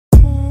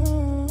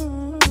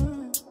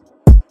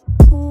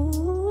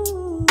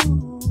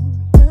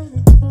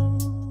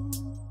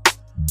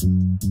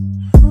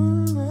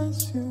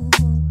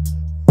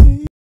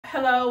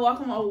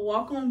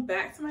welcome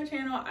back to my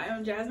channel. I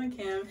am Jasmine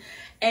Kim,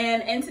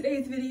 and in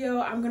today's video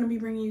I'm going to be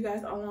bringing you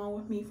guys along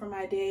with me for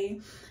my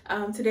day.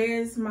 Today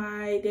is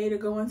my day to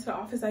go into the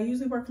office. I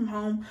usually work from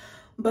home,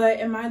 but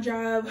in my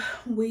job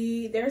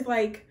there's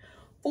like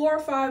 4 or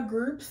 5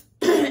 groups.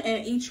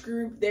 In each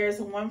group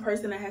there's one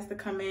person that has to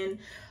come in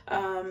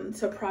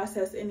to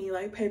process any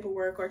like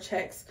paperwork or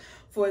checks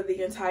for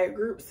the entire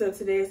group. So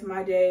today is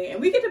my day,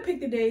 and we get to pick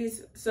the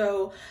days.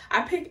 So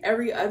I pick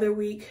every other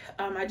week.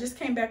 I just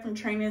came back from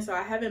training, so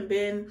I haven't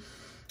been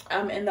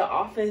in the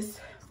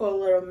office for a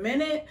little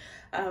minute.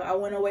 I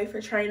went away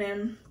for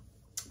training,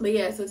 but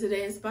yeah, so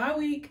today is my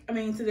week.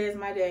 Today is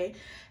my day,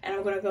 and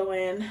I'm gonna go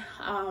in.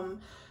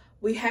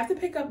 We have to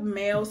pick up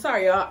mail.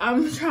 Sorry y'all,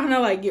 I'm trying to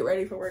like get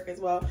ready for work as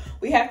well.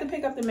 We have to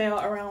pick up the mail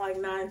around like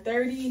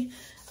 9:30.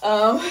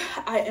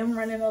 I am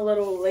running a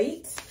little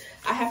late.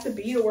 I have to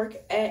be to work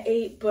at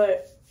 8,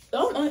 but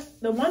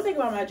the one thing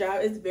about my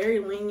job is very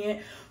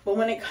lenient, but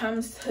when it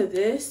comes to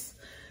this,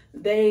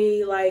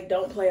 they like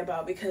don't play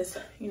about, because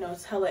you know,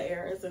 tele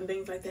errors and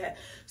things like that.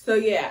 So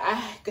yeah,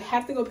 I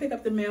have to go pick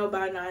up the mail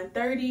by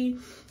 9:30,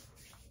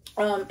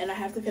 and I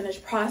have to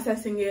finish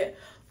processing it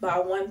by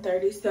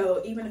 1:30.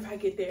 So even if I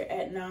get there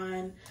at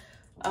 9,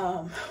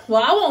 well,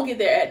 I won't get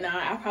there at 9.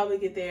 I'll probably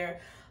get there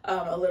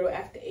a little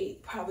after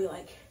 8, probably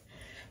like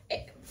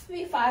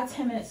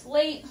 5-10 minutes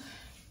late.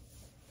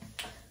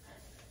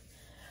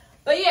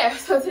 But yeah,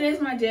 so today's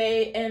my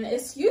day, and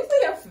it's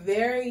usually a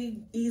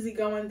very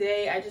easygoing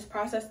day. I just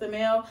process the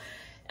mail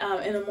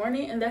in the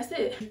morning, and that's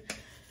it.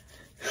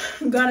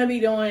 I'm gonna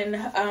be doing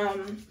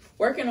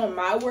working on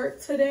my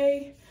work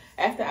today.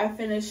 After I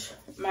finish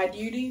my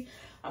duty,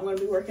 I'm gonna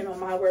be working on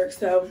my work.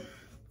 So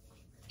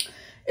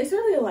it's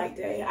really a light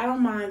day. I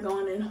don't mind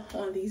going in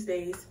on these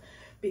days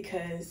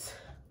because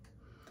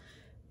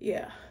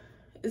yeah,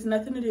 it's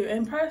nothing to do.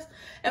 And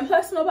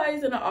plus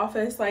nobody's in the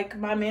office. Like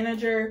my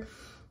manager,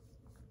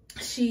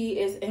 she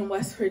is in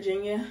West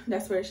Virginia.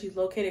 That's where she's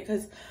located,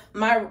 because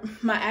my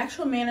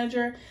actual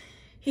manager,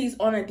 he's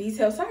on a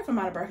detail. Sorry for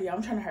my birthday,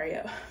 I'm trying to hurry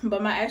up.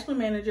 But my actual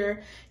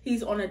manager,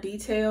 he's on a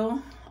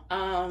detail.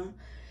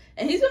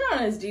 And he's been on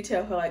his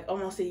detail for like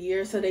almost a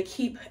year. So they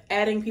keep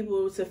adding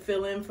people to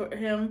fill in for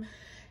him.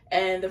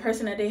 And the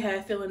person that they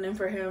have filling in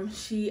for him,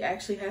 she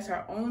actually has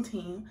her own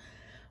team,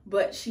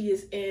 but she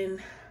is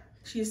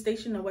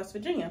stationed in West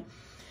Virginia.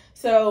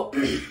 So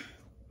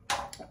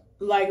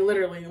like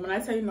literally, when I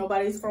tell you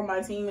nobody's from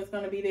my team is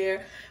going to be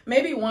there,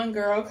 maybe one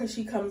girl, because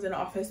she comes in the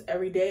office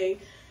every day.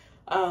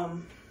 But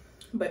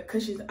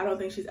because I don't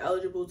think she's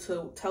eligible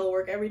to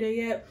telework every day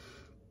yet.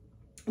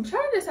 I'm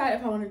trying to decide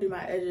if I want to do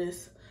my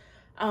edges.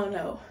 I don't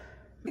know.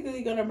 I'm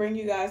really gonna bring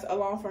you guys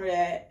along for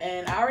that,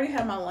 and I already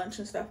have my lunch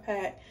and stuff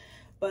packed,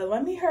 but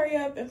let me hurry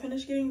up and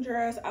finish getting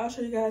dressed. I'll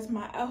show you guys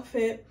my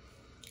outfit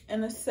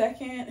in a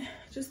second,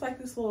 just like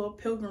this little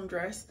pilgrim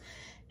dress,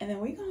 and then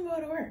we're gonna go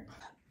to work.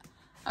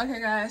 Okay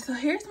guys, so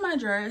here's my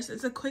dress.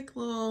 It's a quick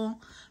little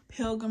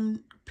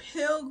pilgrim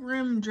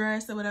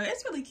dress or whatever.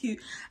 It's really cute.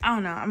 I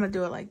don't know, I'm gonna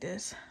do it like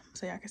this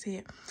so y'all can see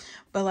it,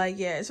 but like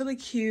yeah, it's really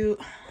cute.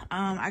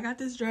 I got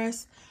this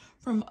dress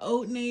from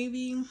Old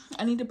Navy.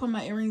 I need to put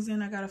my earrings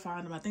in. I gotta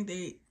find them. I think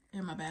they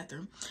in my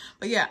bathroom.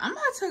 But yeah, I'm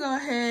about to go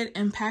ahead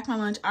and pack my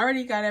lunch. I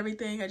already got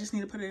everything. I just need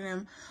to put it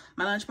in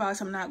my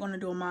lunchbox. I'm not going to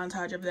do a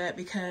montage of that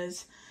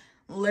because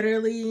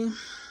literally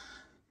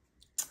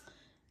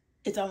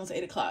it's almost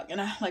 8 o'clock. And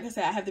like I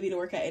said, I have to be to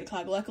work at 8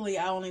 o'clock. Luckily,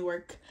 I only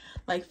work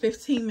like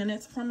 15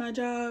 minutes from my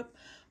job,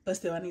 but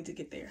still I need to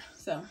get there.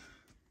 So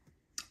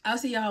I'll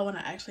see y'all when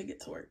I actually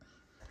get to work.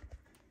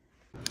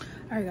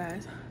 All right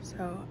guys,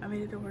 so I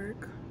made it to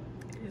work.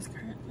 It is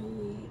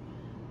currently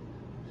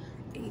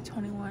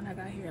 8:21. I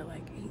got here at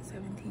like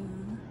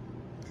 8:17.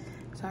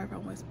 Sorry if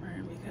I'm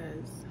whispering,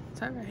 because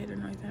sorry if I hear the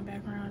noise in the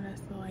background.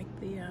 That's the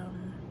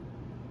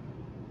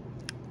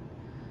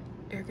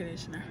air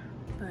conditioner.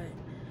 But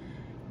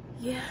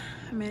yeah,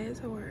 I made it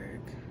to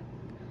work.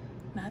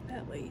 Not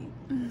that late.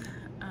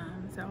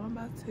 So I'm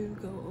about to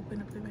go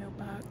open up the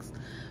mailbox.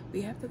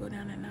 We have to go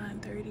down at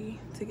 9:30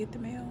 to get the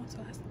mail, so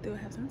I still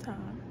have some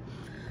time.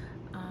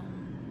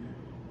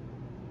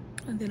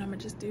 And then I'm gonna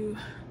just do,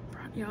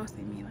 y'all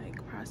see me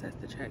like process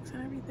the checks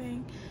and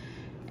everything,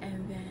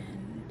 and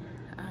then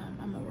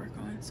I'm gonna work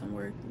on some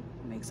work,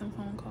 make some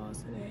phone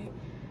calls today.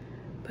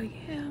 But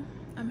yeah,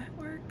 I'm at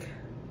work.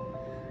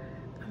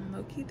 I'm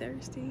low-key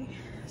thirsty,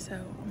 so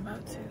I'm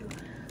about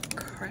to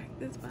crack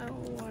this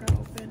bottle of water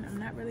open. I'm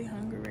not really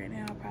hungry right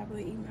now. I'll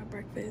probably eat my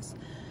breakfast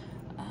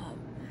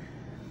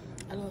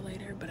a little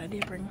later, but I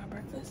did bring my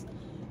breakfast,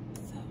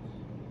 so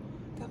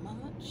got my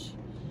lunch.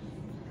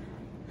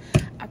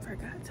 I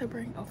forgot to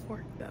bring a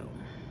fork though,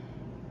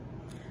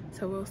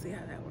 so we'll see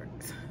how that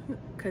works,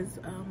 because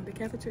the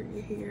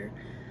cafeteria here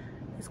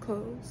is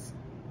closed,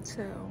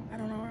 so I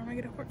don't know where I'm gonna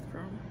get a fork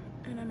from.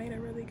 And I made a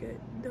really good,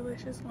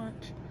 delicious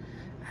lunch.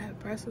 I have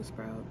Brussels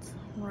sprouts,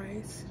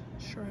 rice,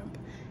 shrimp,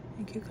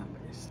 and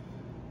cucumbers.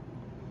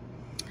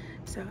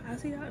 So I'll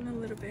see y'all in a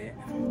little bit.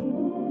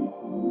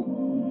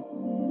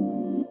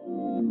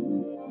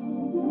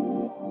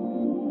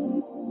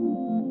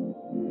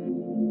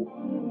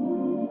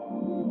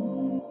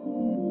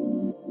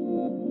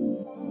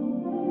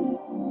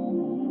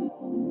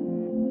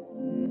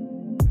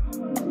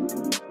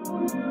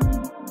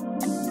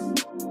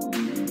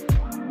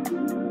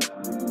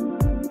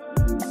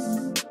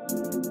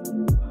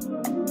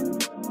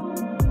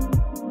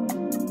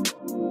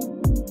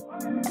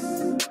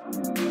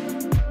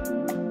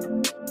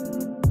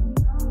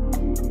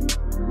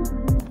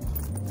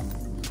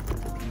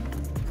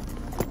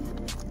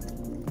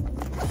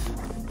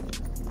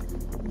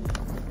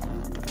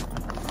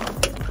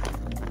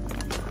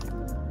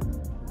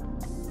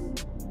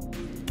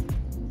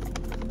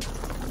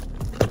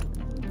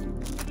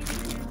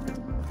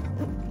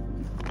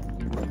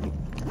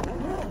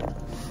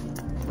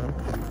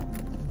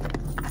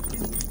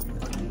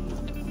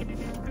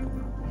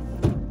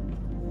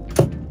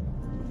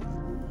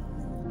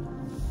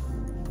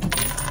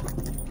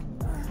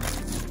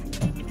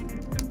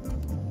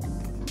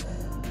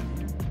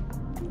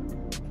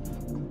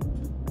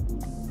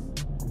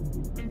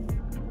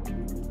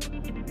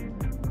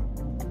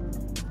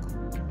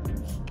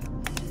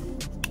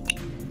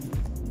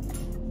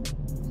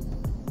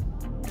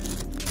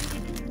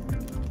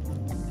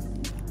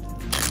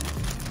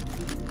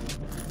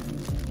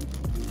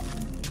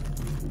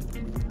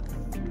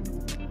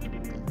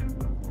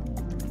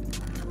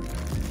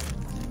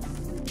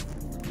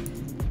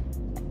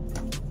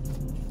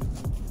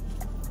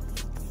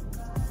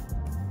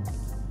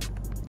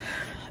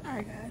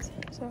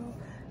 So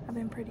I've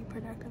been pretty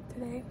productive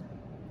today.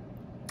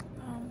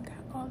 Got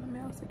all the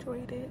mail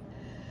situated.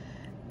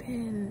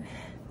 Been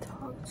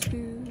talked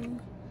to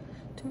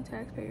 2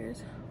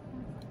 taxpayers.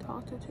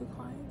 Talked to 2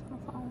 clients on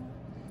the phone.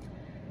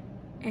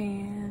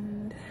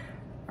 And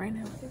right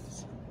now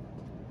it's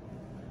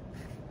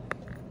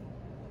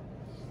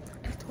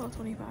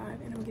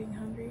 12:25 and I'm getting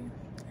hungry.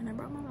 And I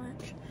brought my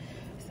lunch.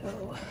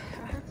 So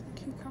I have some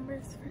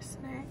cucumbers for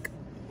snack.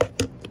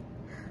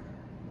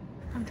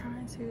 I'm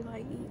trying to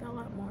like eat a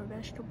lot more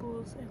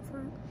vegetables and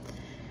fruit.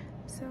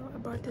 So I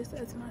brought this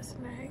as my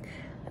snack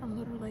a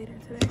little later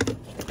today.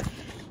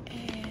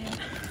 And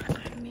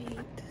I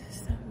made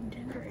some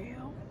ginger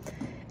ale.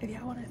 If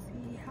y'all want to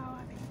see how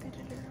I made the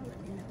ginger ale,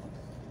 let me know.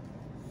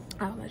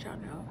 I'll let y'all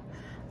know.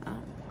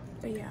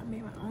 But yeah, I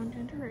made my own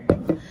ginger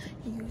ale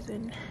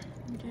using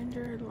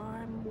ginger,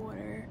 lime,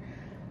 water.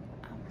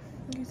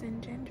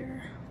 Using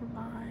ginger,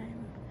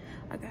 lime,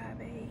 agave,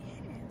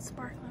 and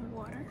sparkling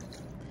water.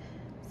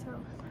 So,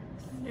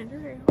 some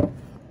ginger ale.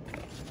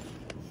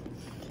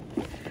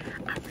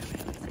 I really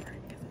need to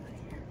work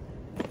here.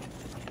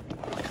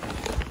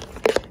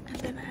 And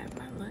then I have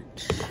my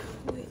lunch,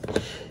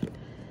 which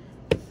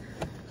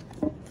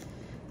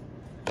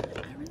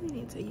I really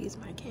need to use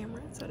my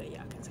camera so that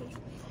y'all can see.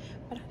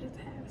 But I just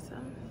have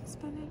some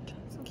spinach,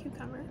 some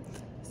cucumber,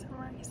 some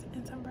rice,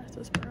 and some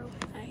Brussels sprouts.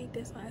 I ate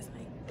this last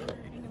night for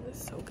dinner and it was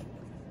so good.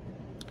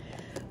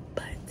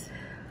 But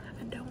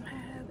I don't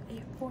have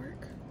a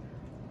fork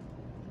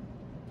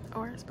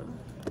or a spoon.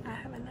 I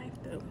have a knife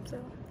though,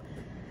 so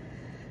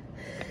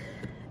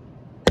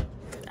I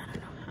don't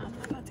know how I'm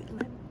about to eat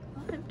my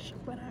lunch,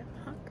 but I'm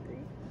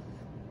hungry.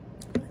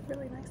 It looked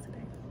really nice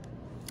today,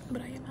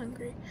 but I am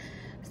hungry.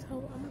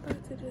 So I'm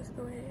about to just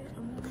go ahead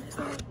and warm this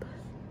up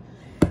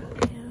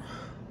and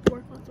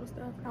work on some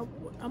stuff. I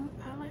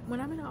like when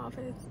I'm in the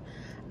office,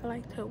 I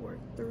like to work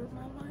through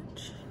my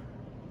lunch.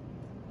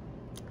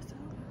 So,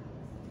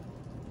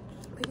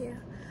 but yeah,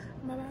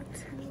 I'm about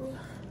to try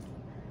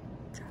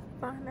to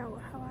find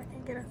out how I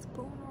can get a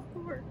spoon off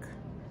of work.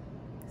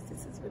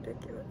 This is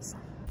ridiculous.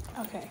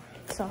 Okay,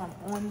 so I'm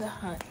on the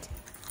hunt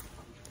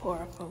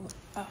for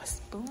a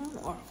spoon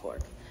or a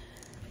fork.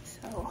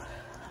 So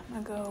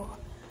I'm gonna go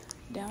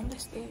down the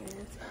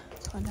stairs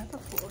to another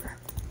floor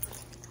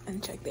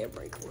and check their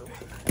break room.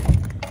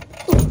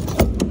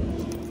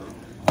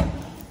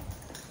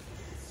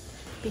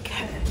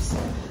 Because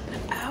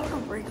our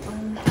break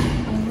room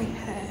only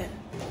had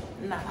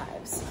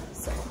knives,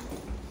 so I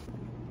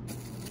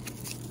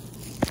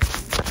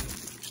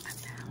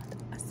found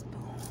a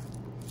spoon.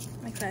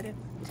 I'm excited.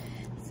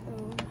 So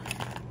I'm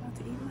about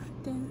to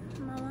eat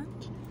my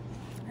lunch.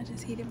 I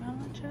just heated my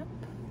lunch up.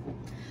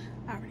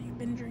 I already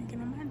been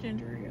drinking on my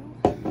ginger ale.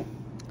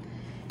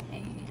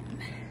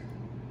 And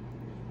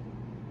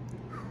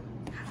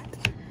hot.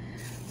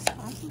 So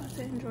I'm about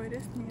to enjoy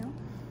this meal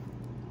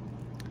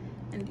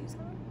and do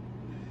something.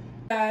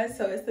 Guys,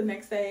 so it's the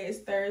next day. It's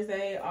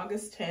Thursday,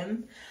 August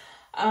 10th.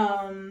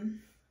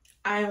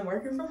 I am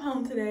working from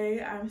home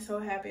today. I'm so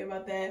happy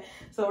about that.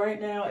 So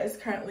right now it's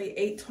currently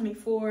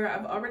 8:24.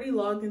 I've already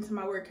logged into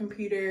my work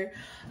computer,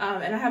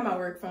 and I have my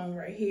work phone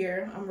right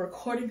here. I'm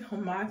recording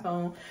on my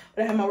phone,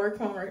 but I have my work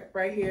phone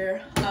right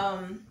here,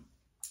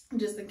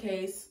 just in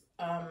case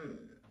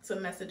some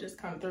messages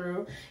come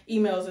through,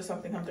 emails or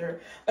something come through.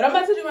 But I'm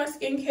about to do my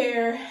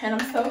skincare, and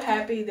I'm so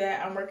happy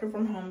that I'm working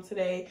from home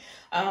today.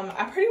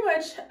 I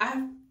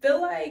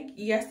feel like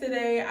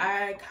yesterday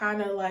I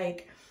kind of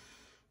like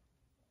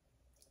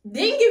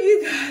didn't give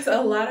you guys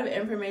a lot of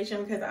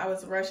information because I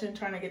was rushing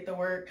trying to get to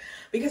work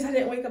because I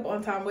didn't wake up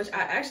on time, which I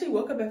actually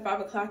woke up at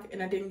 5 o'clock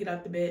and I didn't get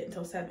out the bed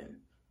until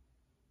 7.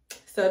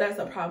 So that's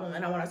a problem,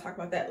 and I want to talk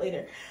about that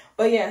later.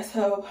 But yeah,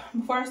 so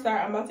before I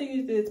start, I'm about to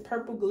use this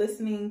purple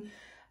glistening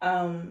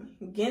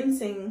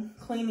ginseng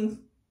cleaning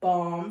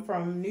balm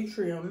from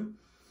Nutrium.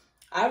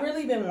 I've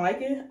really been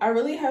liking. I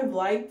really have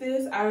liked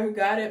this. I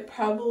got it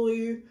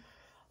probably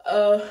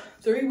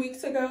 3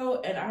 weeks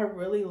ago, and I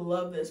really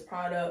love this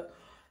product.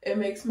 It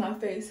makes my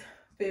face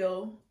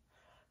feel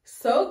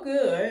so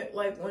good.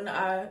 Like when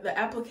the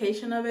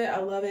application of it, I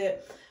love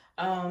it.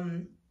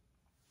 And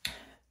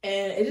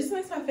it just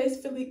makes my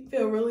face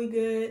feel really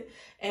good,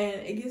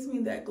 and it gives me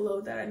that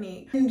glow that I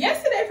need. And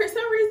yesterday, for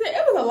some reason,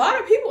 it was a lot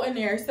of people in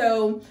there.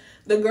 So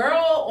the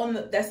girl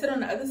that sit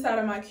on the other side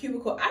of my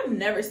cubicle, I've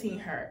never seen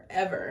her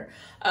ever.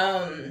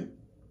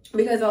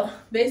 Because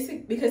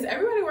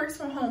everybody works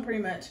from home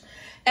pretty much,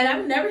 and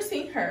I've never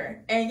seen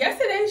her. And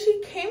yesterday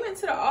she came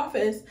into the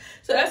office,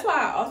 so that's why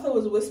I also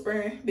was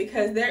whispering,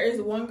 because there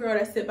is one girl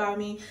that sit by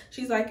me.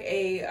 She's like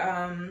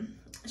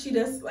she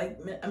does like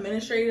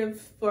administration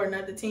for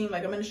another team.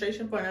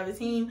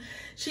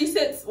 She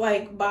sits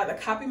like by the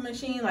copy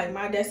machine. Like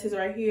my desk is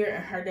right here,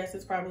 and her desk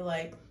is probably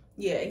like,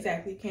 yeah,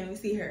 exactly, you can't even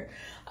see her.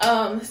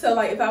 So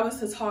like if I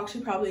was to talk, she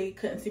probably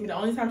couldn't see me. The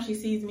only time she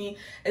sees me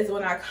is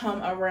when I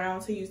come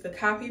around to use the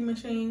copy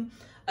machine.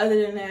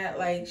 Other than that,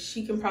 like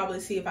she can probably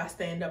see if I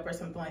stand up or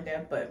something like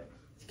that, but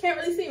she can't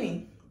really see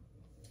me.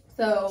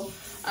 So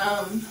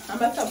I'm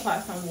about to apply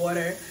some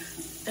water,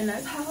 and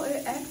that's how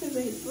it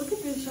activates. Look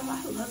at this, y'all.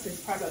 I love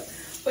this product.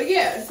 But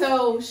yeah,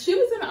 so she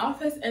was in the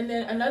office, and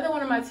then another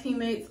one of my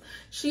teammates,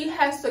 she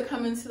has to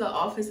come into the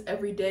office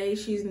every day.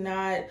 She's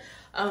not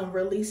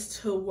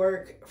released to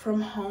work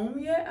from home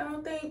yet, I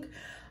don't think,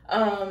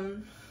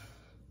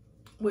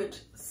 which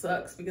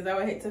sucks because I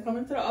would hate to come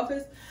into the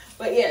office.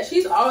 But yeah,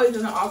 she's always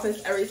in the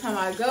office every time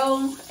I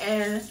go,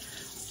 and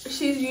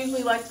she's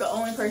usually like the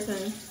only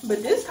person.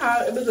 But this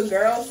time it was a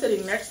girl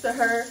sitting next to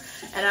her,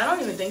 and I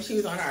don't even think she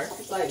was on our,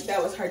 like,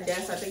 that was her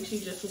desk. I think she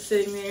just was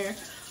sitting there.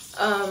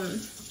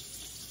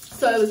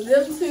 So it was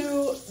them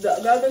two,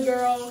 the other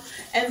girl,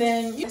 and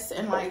then yes,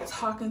 and like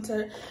talking to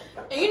her.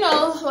 And you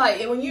know, like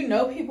when you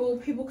know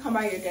people come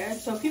by your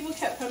desk. So people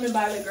kept coming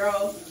by the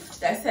girl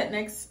that sat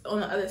next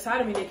on the other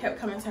side of me. They kept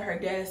coming to her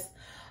desk.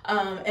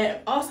 And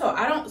also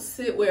I don't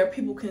sit where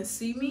people can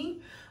see me.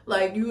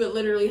 Like you would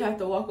literally have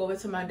to walk over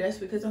to my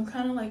desk because I'm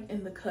kind of like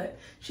in the cut.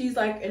 She's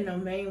like in the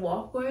main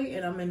walkway,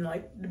 and I'm in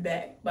like the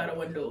back by the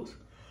windows.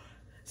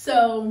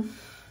 So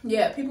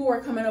yeah, people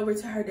were coming over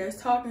to her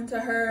desk talking to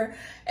her,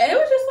 and it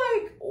was just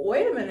like,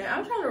 wait a minute,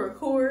 I'm trying to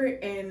record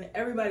and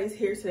everybody's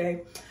here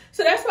today.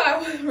 So that's why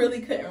I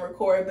really couldn't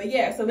record. But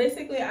yeah, so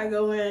basically I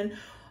go in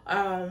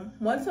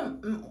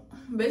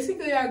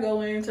basically I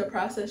go in to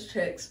process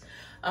checks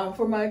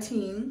for my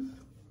team,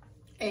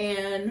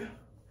 and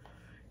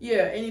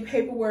yeah, any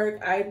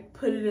paperwork, I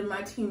put it in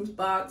my team's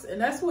box,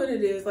 and that's what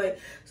it is. Like,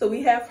 so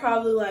we have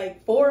probably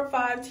like 4 or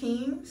 5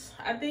 teams,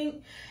 I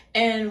think,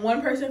 and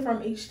one person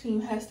from each team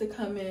has to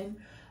come in.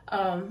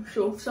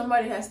 So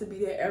somebody has to be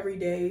there every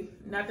day,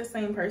 not the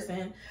same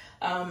person.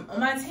 On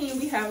my team,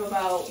 we have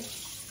about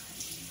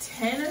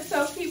 10 or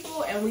so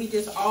people, and we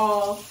just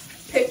all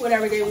pick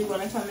whatever day we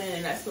want to come in,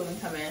 and that's when we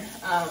come in.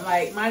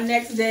 Like my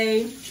next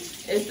day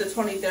is the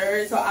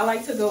 23rd, so I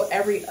like to go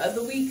every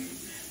other week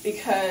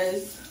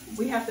because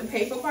we have to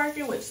pay for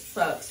parking, which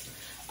sucks.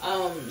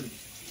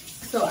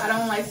 So I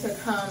don't like to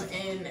come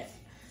in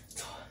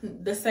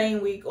the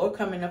same week or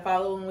come in the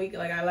following week.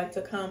 Like I like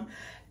to come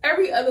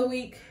every other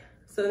week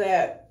so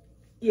that,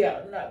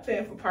 yeah, I'm not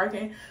paying for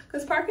parking,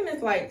 because parking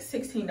is like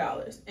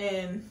 $16,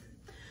 and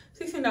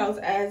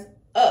 $16 adds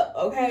up,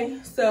 okay?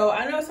 So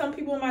I know some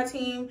people on my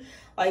team,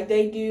 like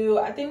they do,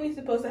 I think we're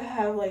supposed to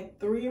have like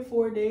 3 or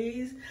 4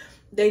 days.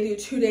 They do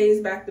 2 days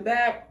back to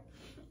back,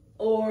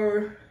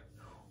 or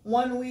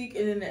 1 week,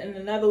 and then in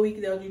another week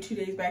they'll do 2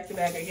 days back to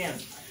back again.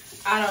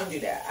 I don't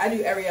do that. I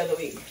do every other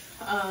week.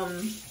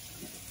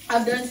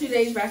 I've done 2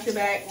 days back to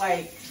back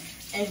like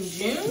in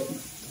June,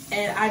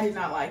 and I did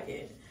not like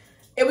it.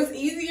 It was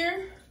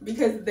easier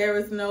because there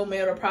was no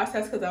mail to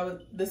process because I was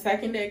the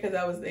second day because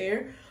I was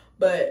there.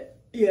 But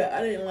yeah,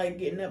 I didn't like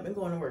getting up and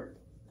going to work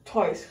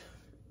twice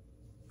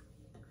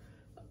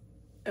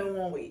in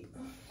 1 week.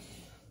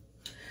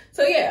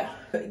 So yeah,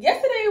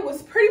 yesterday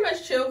was pretty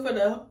much chill for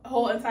the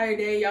whole entire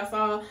day. Y'all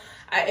saw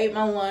I ate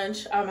my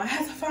lunch. I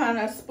had to find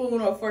a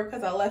spoon or fork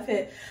because I left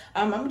it.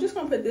 I'm just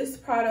gonna put this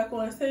product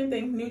on, same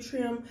thing,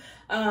 Nutrium,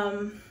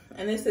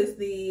 and this is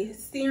the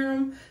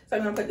serum. So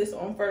I'm gonna put this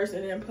on first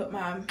and then put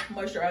my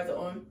moisturizer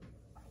on.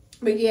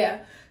 But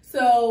yeah,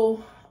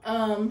 so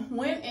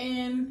went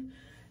in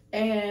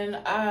and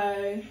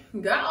I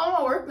got all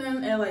my work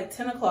done at like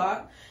 10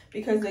 o'clock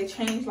because they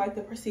changed like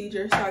the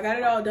procedure. So I got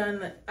it all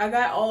done. I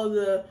got all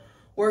the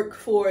work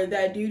for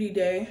that duty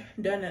day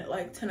done at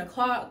like 10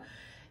 o'clock.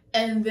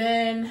 And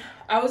then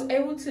I was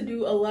able to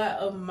do a lot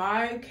of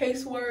my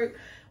casework,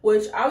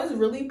 which I was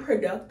really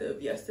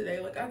productive yesterday.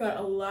 Like I got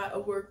a lot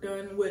of work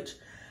done, which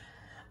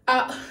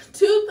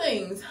 2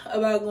 things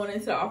about going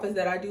into the office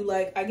that I do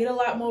like. I get a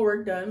lot more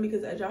work done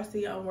because as y'all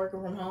see, I'm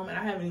working from home and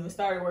I haven't even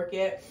started work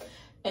yet.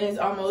 And it's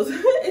almost,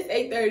 it's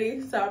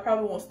 8:30, so I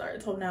probably won't start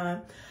until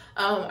 9.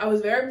 I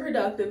was very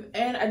productive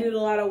and I did a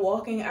lot of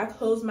walking. I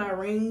closed my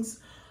rings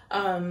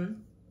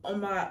on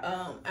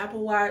my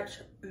Apple Watch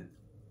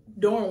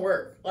during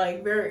work,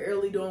 like very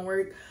early during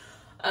work.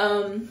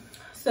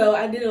 So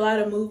I did a lot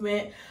of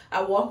movement.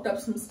 I walked up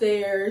some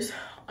stairs.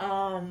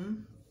 So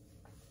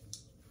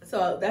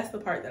that's the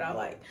part that I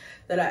like,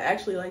 that I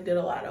actually like did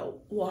a lot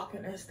of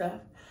walking and stuff.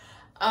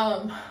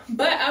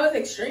 But I was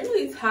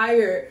extremely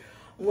tired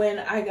when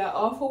I got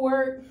off of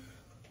work.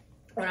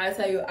 When I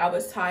tell you I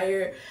was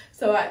tired,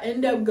 so I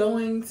ended up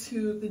going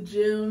to the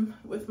gym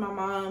with my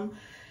mom,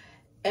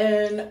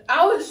 and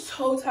I was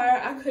so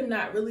tired I could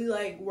not really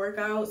like work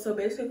out. So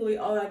basically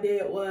all I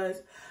did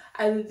was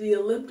I did the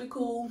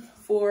elliptical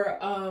for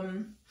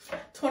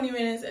 20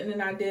 minutes, and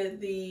then I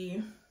did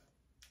the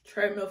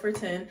treadmill for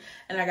 10,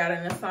 and I got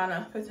in the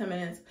sauna for 10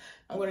 minutes.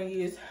 I'm going to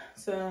use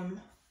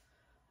some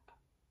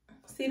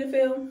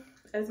Cetaphil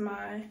as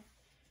my,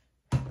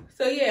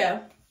 so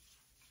yeah.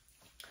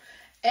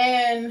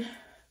 And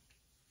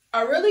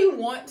I really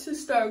want to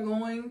start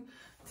going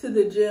to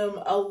the gym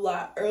a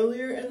lot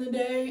earlier in the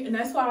day, and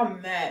that's why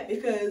I'm mad,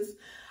 because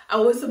I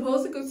was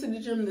supposed to go to the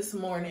gym this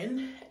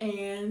morning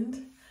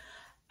and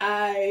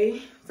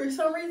I, for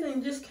some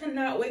reason, just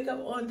cannot wake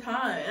up on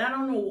time, and I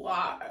don't know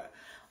why.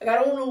 Like,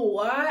 I don't know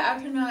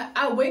why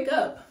I wake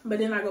up, but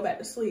then I go back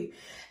to sleep.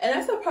 And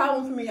that's a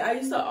problem for me. I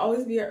used to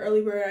always be an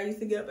early bird. I used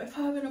to get up at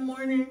 5 in the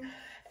morning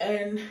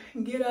and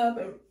get up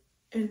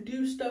and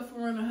do stuff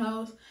around the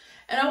house.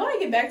 And I want to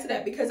get back to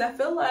that because I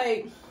feel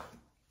like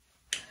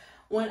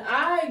when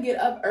I get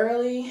up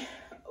early,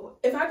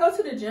 if I go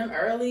to the gym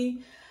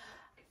early,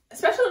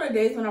 especially on the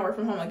days when I work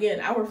from home,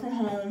 again, I work from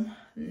home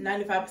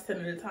 95%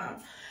 of the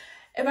time.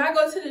 If I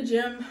go to the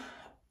gym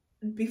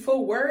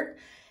before work,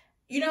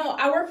 you know,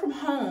 I work from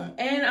home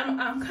and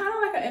I'm kind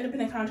of like an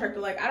independent contractor.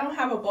 Like, I don't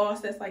have a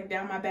boss that's like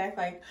down my back,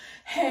 like,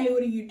 hey,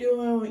 what are you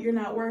doing? You're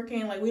not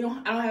working. Like, I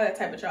don't have that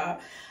type of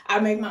job.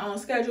 I make my own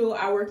schedule.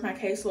 I work my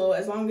caseload.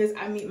 As long as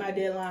I meet my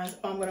deadlines,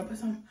 I'm going to put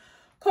some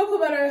cocoa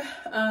butter,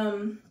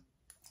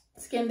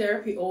 skin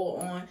therapy oil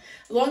on.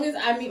 As long as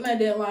I meet my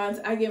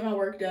deadlines, I get my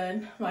work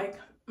done. Like,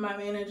 my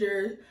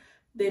manager,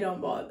 they don't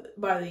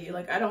bother you.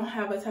 Like, I don't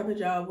have a type of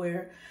job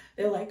where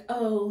they're like,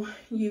 oh,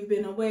 you've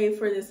been away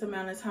for this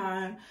amount of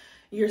time,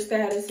 your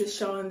status is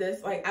showing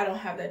this. Like, I don't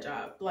have that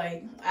job.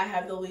 Like, I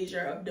have the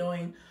leisure of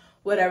doing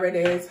whatever it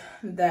is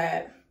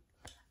that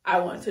I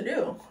want to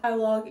do. I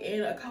log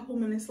in a couple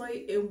minutes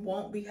late, it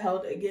won't be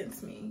held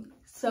against me.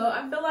 So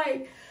I feel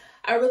like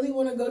I really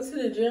want to go to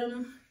the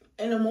gym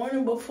in the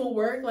morning before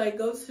work. Like,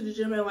 go to the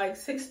gym at like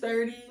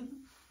 6:30.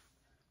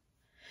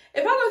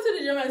 If I go to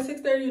the gym at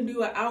 6:30 and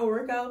do an hour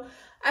workout,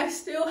 I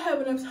still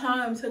have enough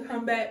time to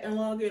come back and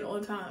log in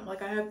on time.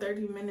 Like, I have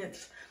 30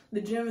 minutes.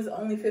 The gym is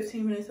only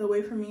 15 minutes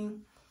away from me.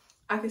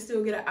 I can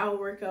still get an hour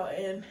workout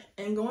in.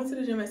 And going to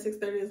the gym at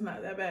 6:30 is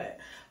not that bad.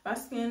 My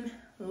skin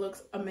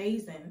looks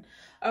amazing.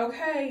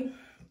 Okay.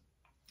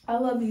 I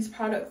love these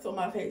products on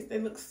my face. They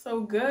look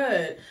so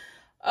good.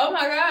 Oh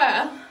my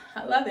God.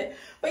 I love it.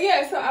 But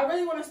yeah, so I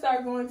really want to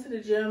start going to the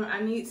gym.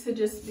 I need to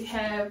just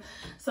have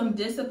some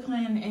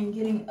discipline in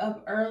getting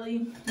up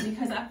early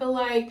because I feel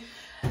like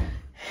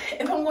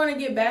if I'm going to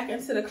get back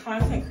into the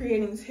content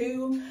creating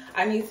too,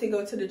 I need to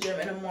go to the gym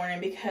in the morning,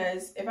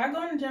 because if I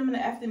go in the gym in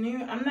the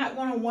afternoon, I'm not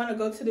going to want to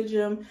go to the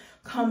gym,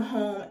 come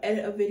home,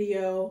 edit a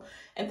video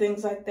and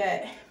things like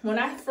that. When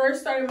I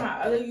first started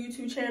my other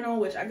YouTube channel,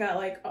 which I got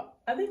like,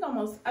 I think I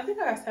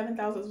got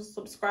 7,000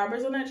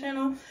 subscribers on that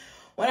channel.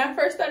 When I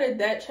first started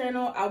that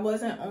channel, I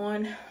wasn't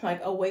on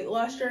like a weight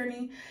loss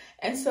journey.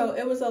 And so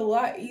it was a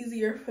lot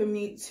easier for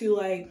me to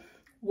like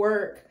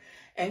work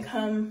and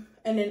come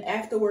and then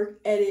after work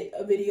edit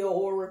a video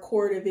or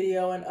record a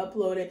video and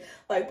upload it,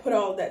 like put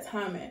all of that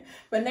time in.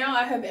 But now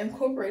I have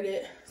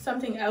incorporated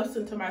something else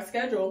into my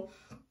schedule.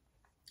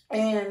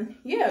 And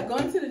yeah,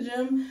 going to the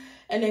gym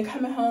and then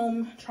coming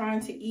home, trying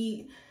to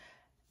eat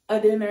a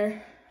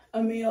dinner,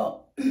 a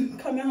meal,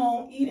 coming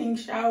home, eating,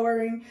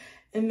 showering,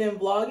 and then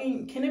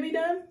vlogging. Can it be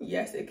done?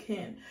 Yes, it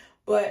can.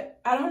 But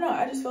I don't know.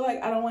 I just feel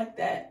like I don't like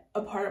that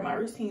a part of my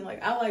routine.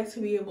 Like, I like to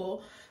be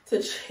able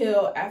to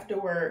chill after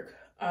work.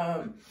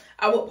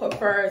 I would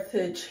prefer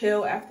to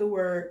chill after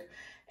work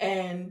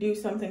and do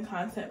something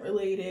content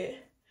related,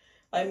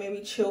 like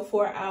maybe chill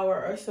for an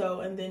hour or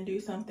so and then do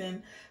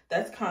something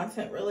that's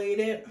content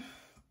related.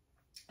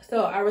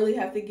 So I really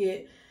have to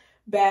get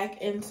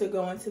back into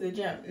going to the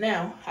gym.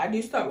 Now, I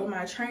do start with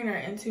my trainer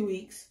in 2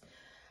 weeks.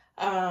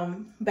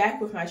 Back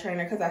with my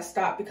trainer because I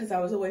stopped because I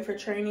was away for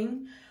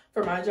training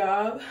for my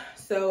job.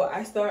 So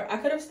I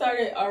could have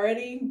started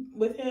already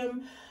with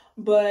him,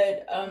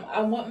 but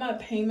I want my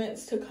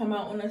payments to come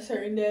out on a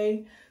certain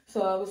day.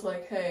 So I was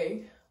like,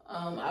 hey,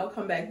 I'll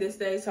come back this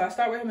day. So I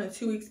start with him in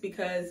 2 weeks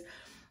because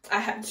I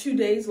have 2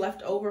 days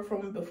left over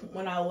from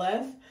when I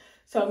left.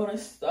 So I'm going to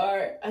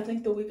start, I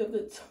think, the week of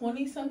the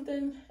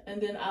 20-something,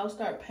 and then I'll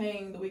start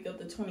paying the week of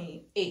the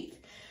 28th.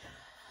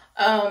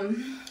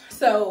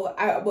 So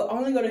I will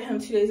only go to him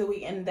 2 days a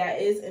week, and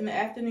that is in the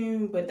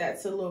afternoon, but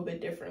that's a little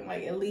bit different.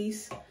 Like, at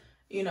least,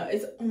 you know,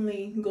 it's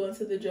only going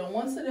to the gym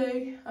once a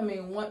day. I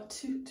mean,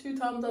 two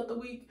times out the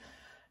week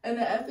in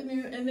the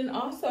afternoon. And then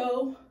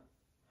also,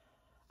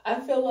 I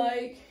feel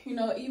like, you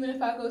know, even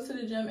if I go to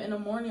the gym in the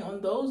morning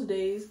on those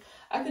days,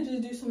 I could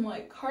just do some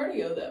like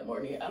cardio that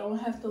morning. I don't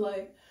have to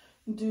like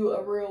do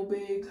a real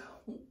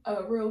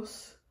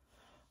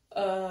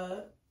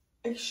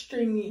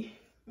extreme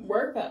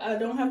workout. I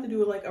don't have to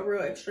do like a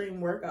real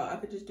extreme workout. I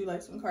could just do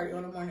like some cardio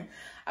in the morning.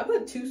 I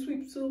put 2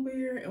 sweeps over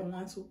here and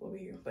 1 swoop over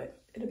here,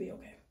 but it'll be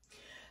okay.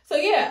 So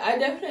yeah, I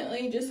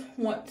definitely just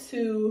want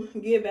to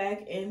get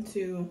back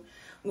into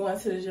going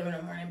to the gym in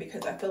the morning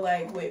because I feel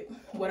like with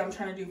what I'm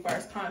trying to do for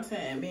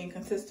content and being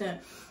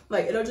consistent,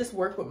 like it'll just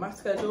work with my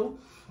schedule.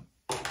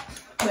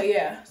 But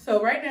yeah,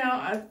 so right now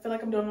I feel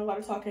like I'm doing a lot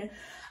of talking.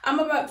 I'm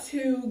about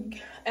to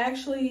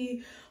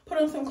actually put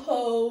on some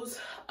clothes,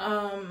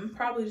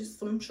 probably just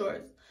some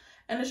shorts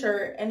and a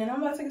shirt, and then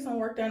I'm about to get some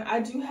work done. I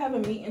do have a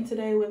meeting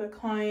today with a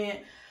client.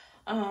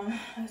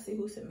 Let's see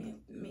who sent me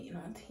a meeting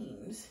on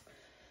Teams.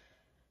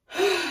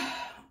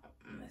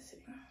 Let's see.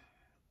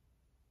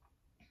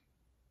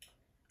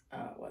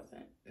 It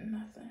wasn't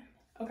nothing.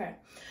 Okay,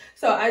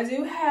 so I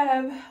do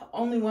have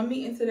only one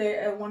meeting today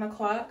at 1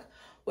 o'clock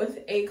with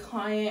a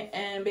client,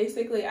 and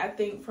basically I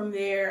think from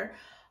there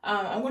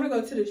I'm gonna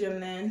go to the gym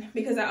then,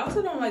 because I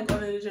also don't like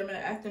going to the gym in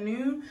the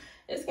afternoon.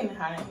 It's getting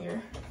hot in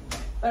here.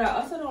 But I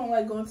also don't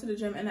like going to the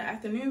gym in the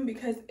afternoon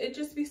because it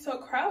just be so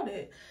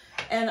crowded.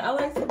 And I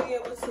like to be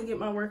able to get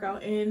my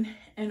workout in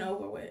and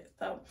over with.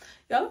 So,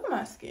 y'all look at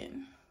my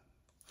skin.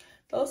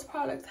 Those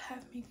products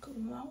have me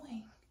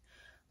glowing.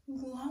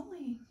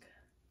 Glowing.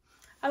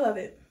 I love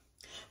it.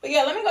 But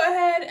yeah, let me go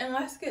ahead and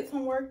let's get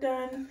some work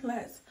done.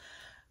 Let's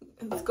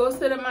go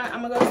sit at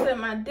I'm gonna go sit at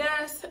my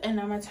desk, and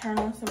I'm gonna turn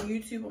on some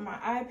YouTube on my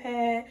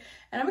iPad,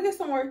 and I'm gonna get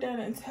some work done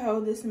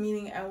until this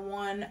meeting at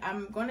 1.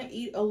 I'm gonna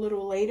eat a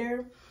little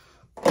later.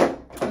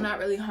 I'm not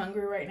really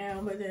hungry right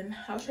now, but then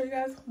I'll show you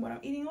guys what I'm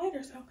eating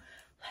later. So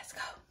let's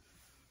go.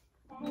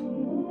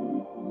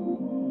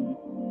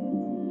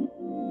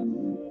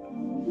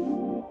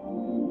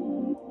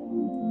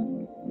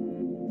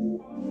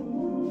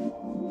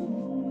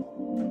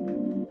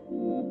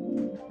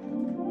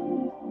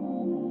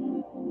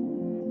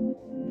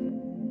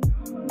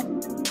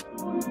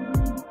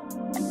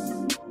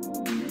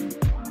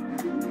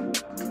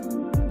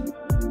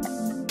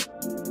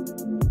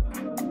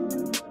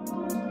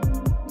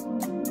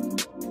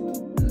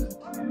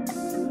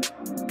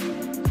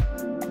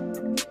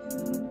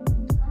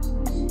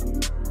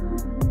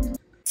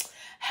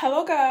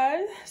 Hello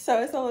guys,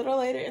 so it's a little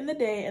later in the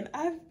day and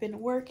I've been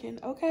working.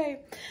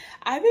 Okay,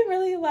 I've been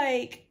really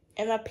like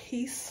in a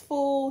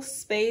peaceful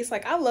space.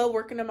 Like, I love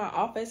working in my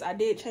office. I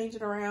did change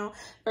it around.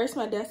 First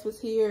my desk was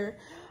here,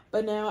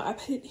 but now I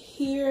put it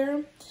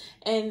here,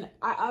 and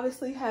I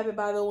obviously have it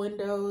by the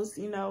windows,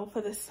 you know, for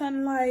the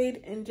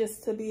sunlight and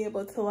just to be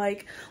able to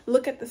like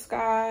look at the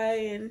sky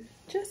and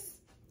just,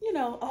 you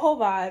know, a whole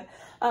vibe.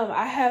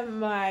 I have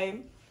my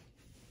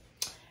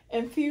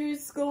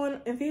infuse going.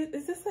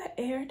 Is this an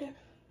air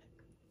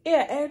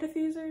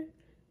diffuser?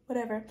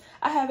 Whatever.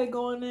 I have it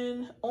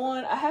going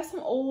on. I have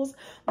some oils,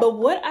 but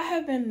what I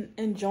have been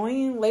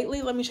enjoying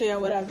lately, let me show y'all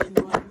what I've been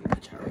doing. Let me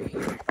put y'all right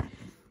here.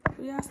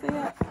 Y'all stay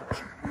up.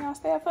 Y'all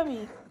stay up for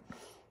me.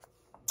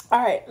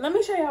 All right, let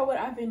me show y'all what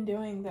I've been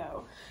doing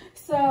though.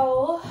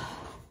 So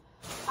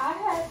I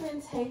have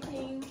been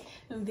taking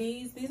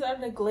these are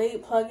the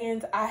Glade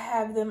plugins. I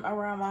have them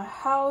around my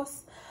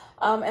house.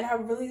 And I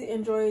really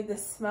enjoy the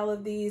smell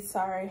of these.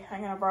 Sorry, I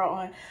got a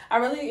bra on. I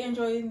really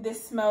enjoy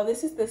this smell.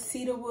 This is the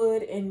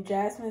cedarwood and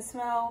jasmine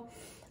smell.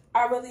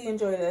 I really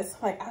enjoy this.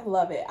 Like, I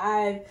love it.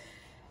 I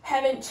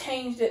haven't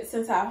changed it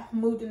since I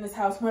moved in this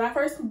house. When I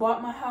first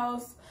bought my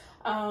house,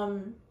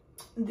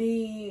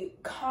 the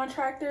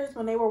contractors,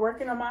 when they were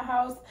working on my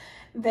house,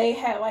 they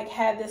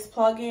had this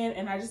plug-in,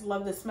 and I just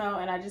love the smell,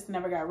 and I just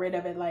never got rid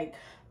of it. Like,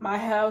 my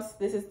house,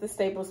 this is the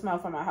staple smell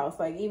for my house.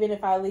 Like, even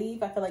if I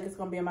leave, I feel like it's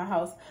gonna be in my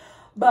house.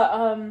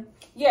 But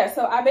yeah,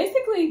 so I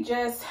basically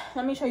just,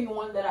 let me show you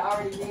one that I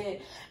already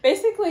did.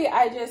 Basically,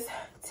 I just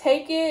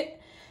take it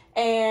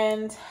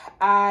and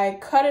I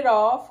cut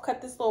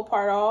this little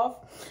part off,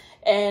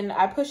 and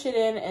I push it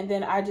in, and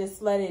then I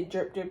just let it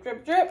drip, drip,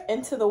 drip, drip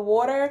into the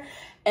water,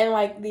 and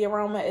like the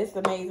aroma is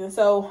amazing.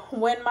 So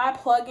when my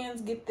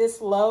plugins get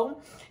this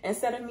low,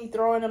 instead of me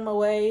throwing them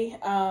away,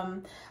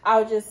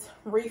 I'll just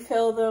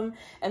refill them,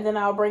 and then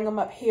I'll bring them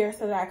up here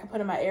so that I can put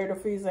in my air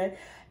diffuser.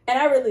 And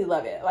I really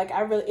love it. Like,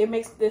 it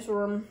makes this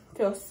room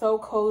feel so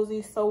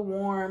cozy, so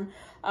warm.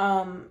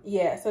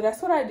 Yeah, so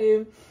that's what I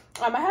do.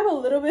 I have a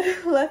little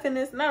bit left in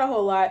this, not a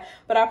whole lot,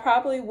 but I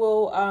probably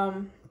will,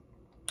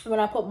 when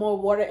I put more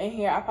water in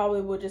here, I probably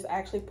will just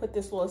actually put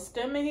this little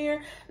stem in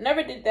here.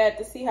 Never did that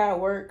to see how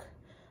it works.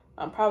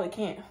 Probably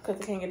can't,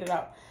 because I can't get it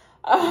out.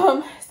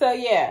 So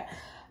yeah,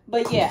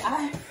 but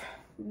yeah,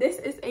 this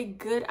is a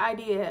good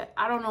idea.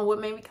 I don't know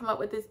what made me come up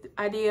with this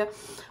idea,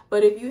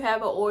 but if you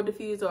have an oil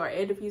diffuser or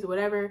air diffuser,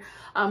 whatever,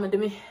 a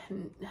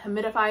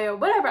humidifier,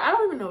 whatever, I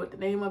don't even know what the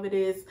name of it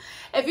is.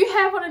 If you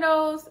have one of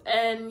those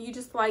and you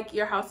just like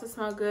your house to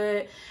smell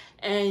good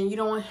and you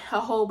don't want a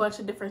whole bunch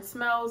of different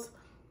smells,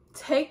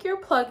 take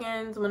your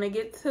plugins when they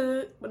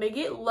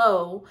get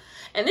low,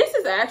 and this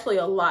is actually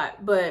a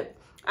lot, but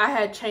I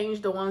had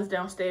changed the ones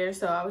downstairs,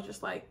 so I was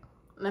just like,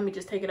 let me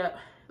just take it up,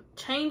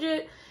 change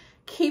it,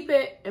 keep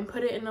it, and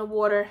put it in the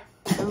water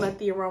and let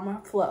the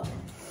aroma flow.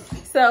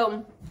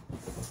 So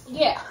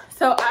yeah,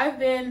 so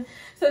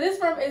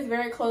this room is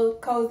very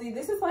cozy.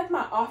 This is like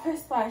my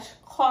office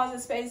 /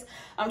 closet space.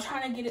 I'm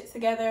trying to get it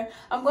together.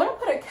 I'm going to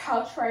put a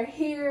couch right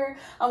here.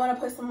 I want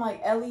to put some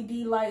like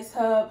LED lights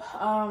up,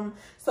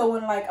 so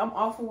when like I'm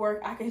off of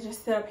work, I can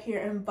just sit up here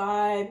and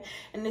vibe.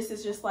 And this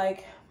is just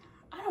like,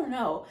 I don't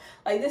know,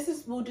 like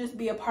will just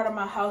be a part of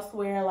my house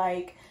where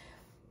like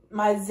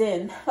my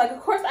zen. Like,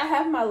 of course I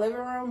have my living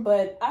room,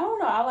 but I don't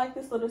know, I like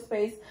this little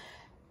space.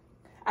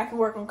 I can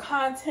work on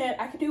content,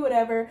 I can do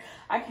whatever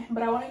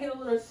but I want to get a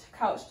little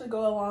couch to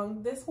go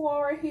along this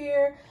wall right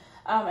here.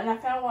 And I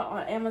found one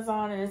on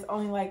Amazon, and it's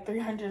only like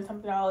 $300 and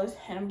something,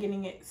 and I'm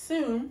getting it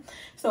soon.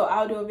 So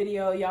I'll do a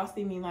video, y'all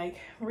see me like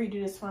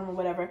redo this room or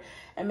whatever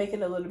and make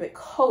it a little bit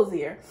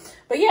cozier.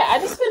 But yeah, I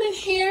just been in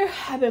here,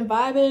 I've been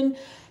vibing.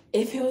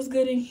 It feels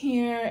good in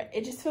here.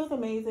 It just feels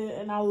amazing,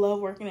 and I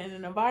love working in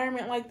an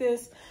environment like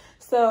this.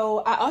 So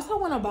I also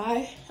want to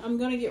I'm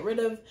going to get rid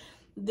of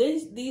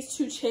these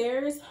two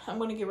chairs, I'm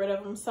gonna get rid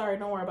of them. Sorry,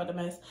 don't worry about the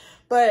mess,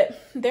 but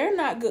they're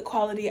not good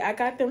quality. I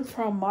got them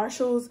from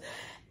Marshall's,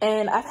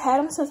 and I've had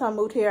them since I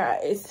moved here.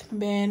 It's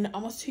been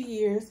almost 2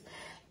 years,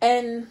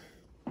 and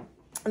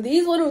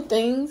these little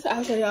things,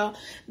 I'll show y'all,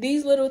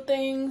 these little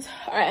things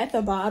are at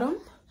the bottom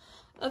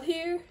of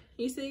here,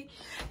 you see,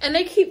 and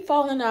they keep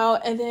falling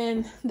out. And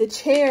then the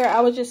chair,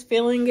 I was just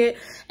feeling it,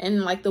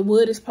 and like the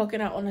wood is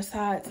poking out on the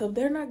side, so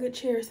they're not good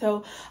chairs.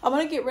 So I'm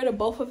gonna get rid of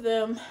both of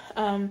them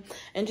and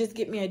just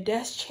get me a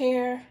desk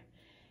chair.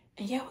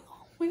 And yeah,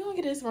 we're gonna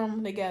get this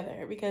room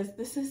together because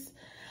this is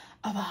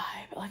a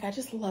vibe. Like, I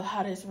just love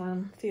how this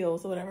room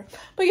feels or whatever.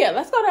 But yeah,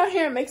 let's go down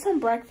here and make some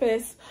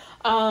breakfast.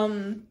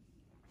 I'm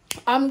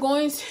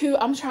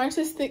trying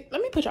to stick,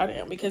 let me put y'all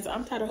down because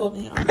I'm tired of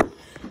holding y'all.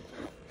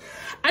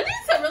 I need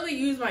to really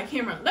use my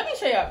camera. Let me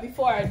show y'all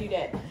before I do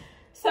that.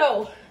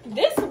 So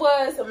this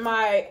was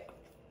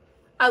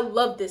I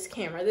love this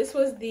camera. This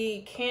was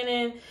the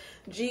Canon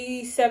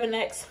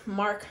G7X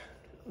Mark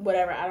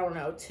whatever, I don't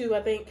know, 2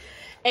 I think.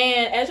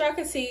 And as y'all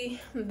can see,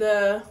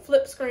 the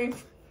flip screen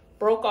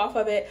broke off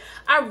of it.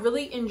 I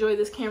really enjoy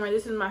this camera.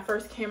 This is my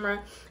first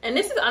camera, and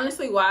this is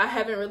honestly why I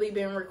haven't really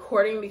been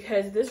recording,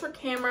 because this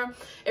camera,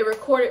 it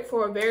recorded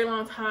for a very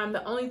long time.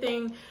 The only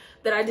thing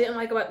that I didn't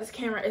like about this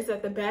camera is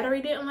that the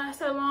battery didn't last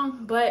that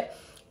long, but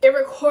it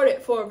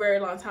recorded for a very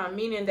long time,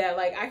 meaning that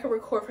like I could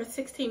record for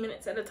 16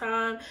 minutes at a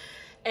time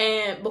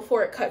and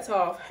before it cuts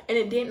off, and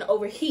it didn't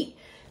overheat.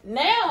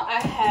 Now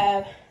I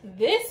have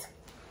this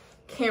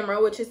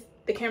camera, which is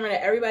the camera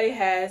that everybody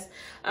has.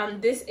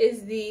 This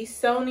is the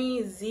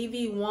Sony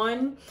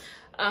ZV-1.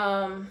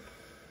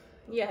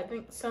 Yeah, I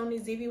think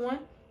Sony ZV-1.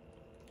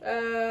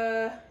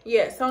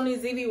 Yeah, Sony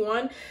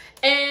ZV-1.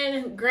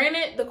 And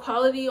granted, the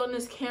quality on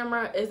this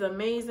camera is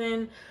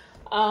amazing.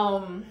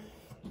 I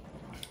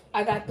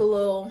got the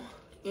little,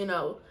 you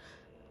know,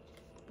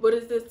 what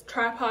is this,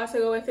 tripod to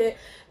go with it.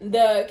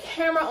 The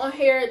camera on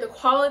here, the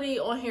quality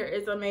on here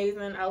is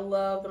amazing. I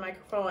love the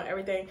microphone and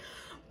everything.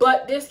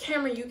 But this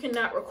camera, you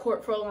cannot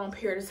record for a long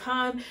period of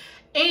time.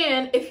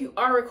 And if you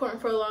are recording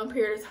for a long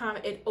period of time,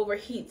 it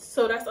overheats.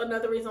 So that's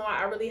another reason why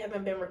I really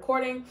haven't been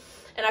recording.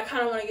 And I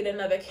kind of want to get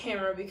another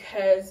camera,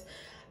 because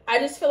I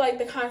just feel like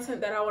the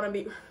content that I want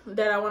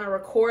to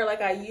record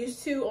like I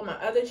used to on my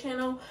other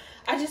channel,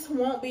 I just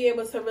won't be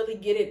able to really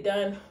get it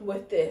done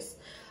with this.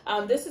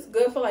 This is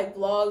good for like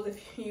vlogs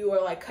if you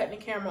are like cutting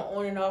the camera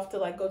on and off to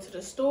like go to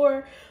the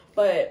store.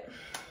 But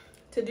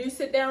to do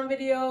sit down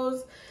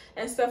videos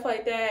and stuff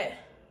like that,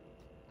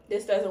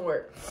 this doesn't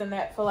work. And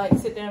that for like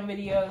sit down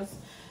videos.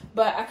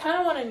 But I kind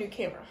of want a new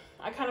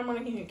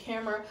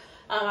camera.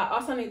 I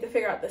also need to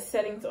figure out the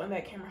settings on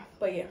that camera.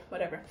 But yeah,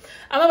 whatever.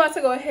 I'm about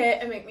to go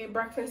ahead and make me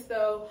breakfast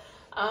though.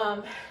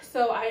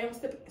 So I am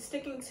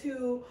sticking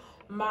to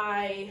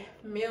my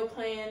meal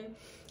plan.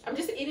 I'm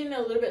just eating a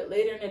little bit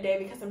later in the day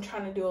because I'm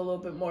trying to do a little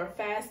bit more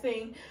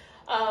fasting.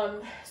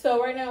 So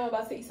right now I'm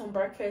about to eat some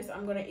breakfast. I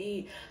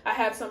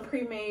have some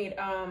pre-made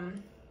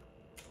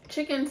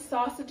turkey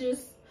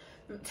sausages,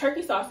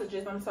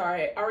 I'm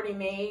sorry, already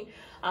made.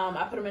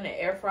 I put them in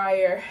the air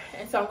fryer,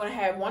 and so I'm gonna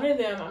have one of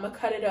them. I'm gonna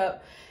cut it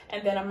up,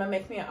 and then I'm gonna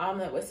make me an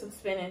omelet with some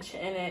spinach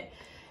in it,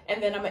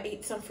 and then I'm gonna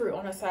eat some fruit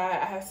on the side.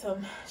 I have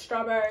some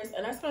strawberries,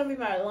 and that's gonna be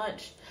my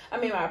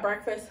my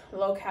breakfast.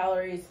 Low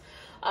calories,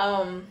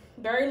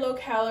 very low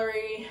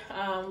calorie,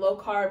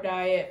 low carb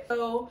diet.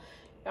 So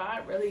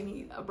I really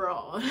need a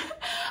bra.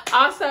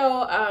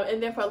 Also,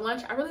 and then for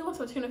lunch, I really want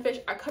some tuna fish.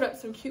 I cut up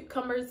some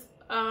cucumbers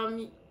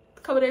a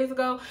couple days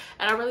ago,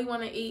 and I really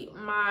want to eat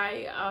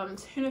my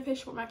tuna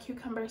fish with my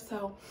cucumbers.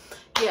 So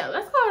yeah,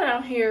 let's go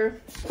down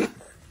here,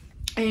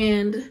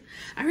 and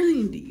I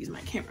really need to use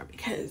my camera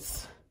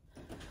because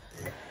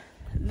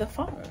the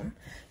phone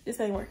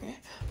just ain't working.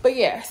 But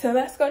yeah, so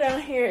let's go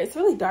down here. It's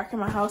really dark in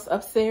my house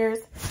upstairs,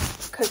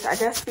 because I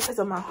guess because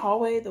of my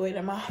hallway, the way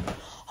that my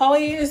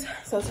hallway is,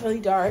 so it's really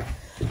dark.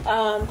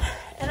 And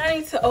I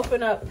need to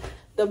open up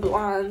the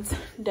blinds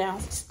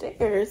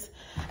downstairs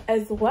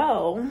as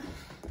well,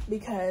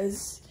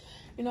 because,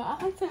 you know,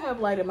 I like to have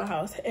light in my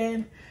house.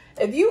 And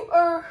if you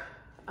are,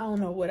 I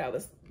don't know what I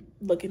was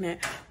looking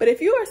at, but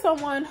if you are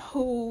someone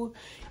who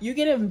you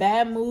get in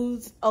bad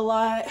moods a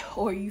lot,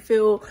 or you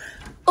feel,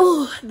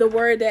 oh, the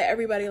word that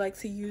everybody likes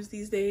to use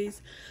these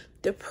days,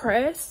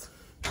 depressed,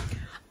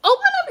 open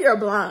up your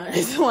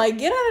blinds. Like,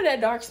 get out of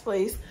that dark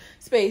space,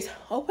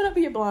 open up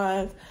your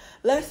blinds,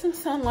 let some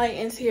sunlight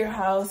into your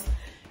house.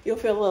 You'll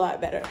feel a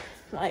lot better.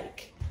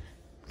 Like,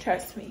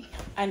 trust me,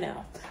 I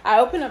know. I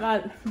open up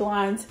my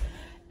blinds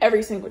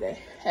every single day.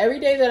 Every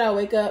day that I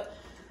wake up,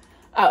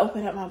 I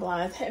open up my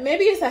blinds. And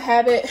maybe it's a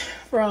habit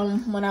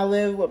from when I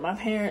lived with my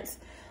parents.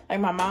 Like,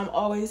 my mom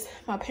always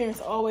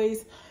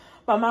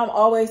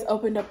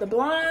opened up the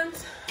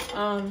blinds.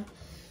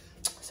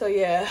 So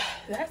yeah,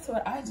 that's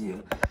what I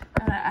do.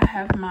 I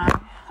have my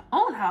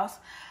own house.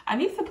 I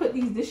need to put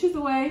these dishes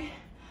away.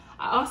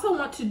 I also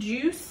want to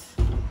juice.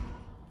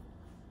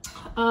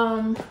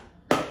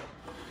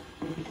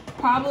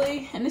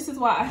 Probably, and this is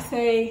why I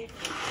say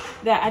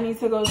that I need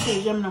to go to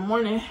the gym in the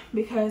morning,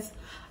 because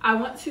I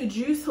want to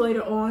juice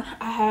later on.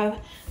 I have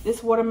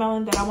this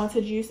watermelon that I want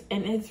to juice,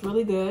 and it's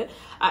really good.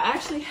 I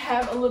actually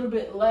have a little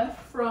bit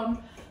left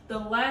from the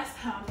last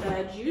time that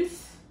I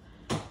juiced.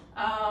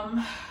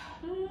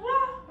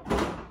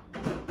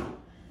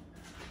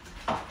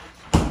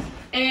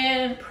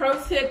 And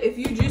pro tip, if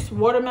you juice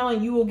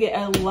watermelon, you will get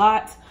a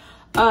lot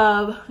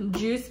of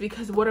juice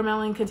because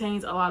watermelon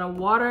contains a lot of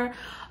water.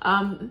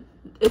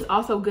 It's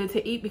also good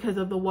to eat because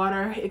of the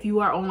water. If you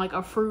are on like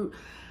a fruit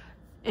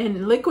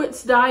and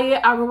liquids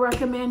diet, I would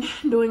recommend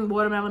doing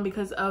watermelon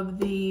because of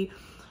the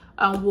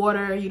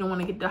water. You don't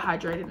want to get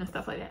dehydrated and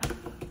stuff like that.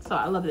 So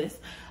I love this.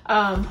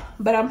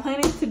 But I'm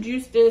planning to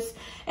juice this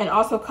and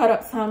also cut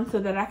up some so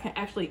that I can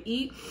actually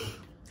eat.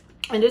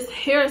 And this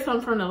here is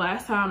some from the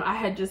last time. I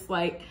had just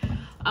like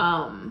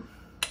I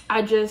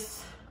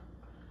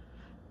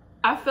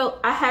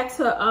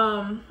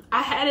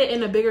had it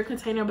in a bigger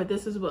container, but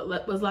this is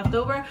what was left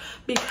over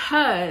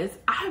because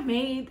I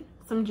made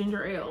some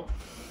ginger ale.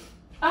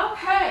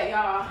 Okay,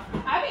 y'all,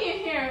 I be in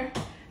here,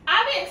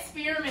 I be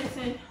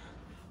experimenting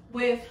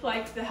with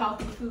like the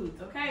healthy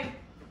foods, okay?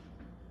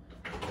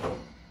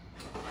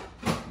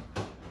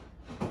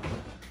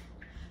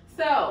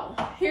 So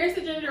here's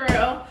the ginger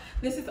ale.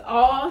 This is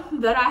all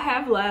that I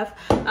have left.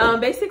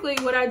 Basically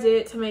what I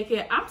did to make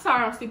it, I'm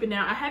sorry I'm sleeping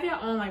now. I have it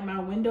on like my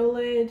window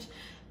ledge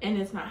and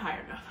it's not high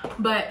enough.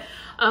 But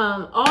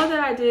all that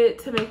I did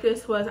to make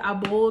this was I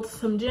boiled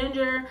some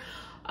ginger,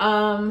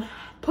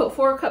 put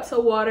 4 cups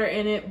of water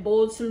in it,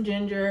 boiled some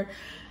ginger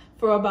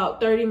for about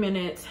 30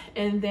 minutes.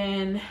 And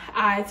then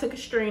I took a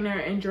strainer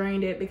and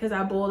drained it because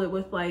I boiled it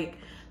with like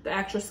the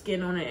actual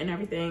skin on it and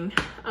everything.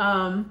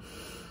 And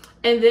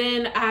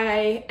then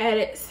I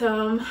added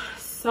some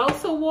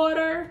salsa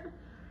water.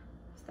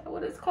 Is that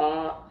what it's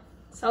called?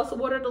 Salsa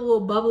water, the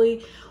little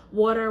bubbly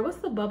water. What's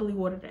the bubbly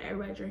water that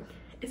everybody drink?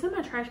 It's in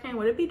my trash can.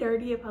 Would it be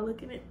dirty if I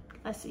look in it?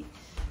 Let's see.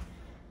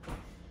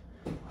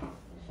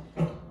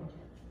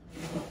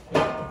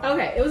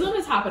 Okay, it was on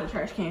the top of the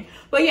trash can.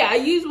 But yeah, I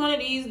used one of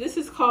these. This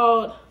is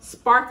called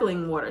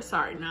sparkling water.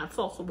 Sorry, not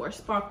salsa water,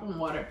 sparkling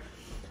water.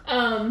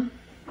 So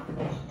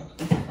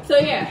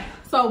yeah,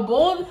 so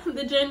boiled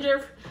the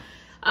ginger,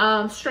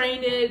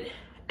 strained it,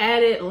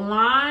 added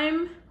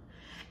lime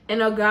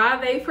and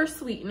agave for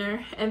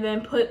sweetener, and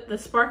then put the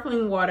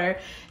sparkling water,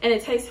 and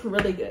it tastes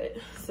really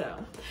good.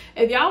 So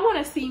if y'all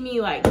want to see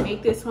me like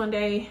make this one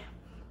day,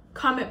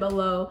 comment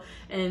below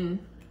and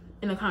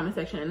in the comment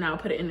section, and I'll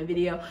put it in the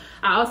video.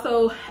 I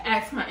also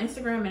asked my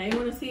Instagram and they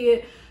want to see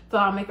it, so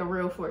I'll make a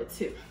reel for it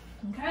too.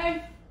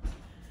 Okay,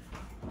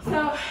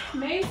 so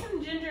made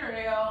some ginger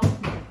ale.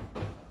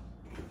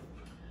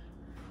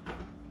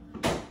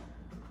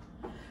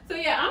 So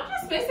yeah, I'm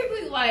just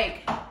basically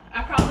like,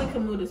 I probably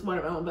could move this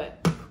watermelon, but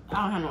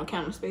I don't have no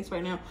camera space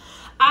right now.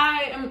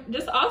 I am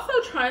just also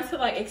trying to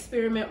like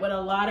experiment with a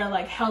lot of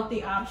like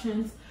healthy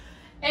options.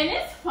 And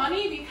it's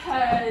funny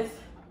because,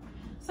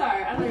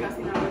 sorry, I know y'all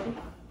see that already.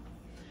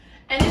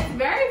 And it's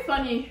very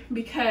funny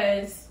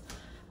because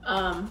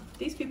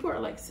these people are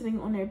like sitting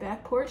on their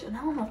back porch and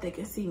I don't know if they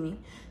can see me.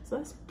 So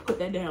let's put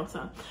that down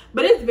some.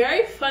 But it's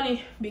very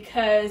funny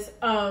because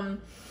a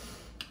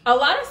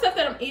lot of stuff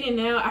that I'm eating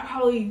now, I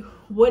probably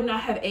would not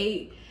have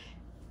ate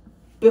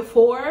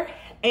before,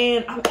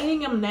 and I'm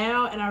eating them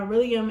now and I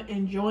really am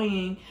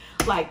enjoying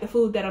like the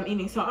food that I'm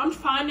eating. So I'm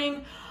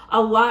finding a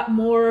lot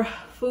more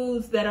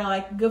foods that are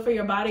like good for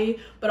your body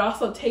but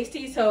also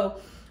tasty. So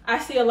I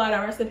see a lot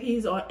of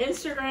recipes on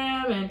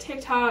Instagram and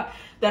TikTok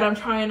that I'm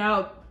trying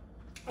out.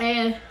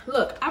 And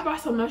look, I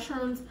brought some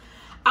mushrooms.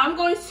 I'm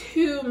going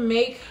to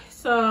make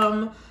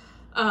some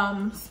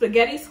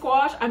spaghetti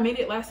squash. I made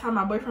it last time.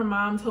 My boyfriend's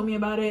mom told me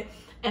about it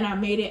and I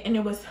made it and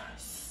it was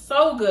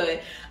so good.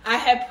 I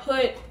had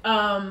put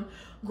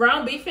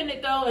ground beef in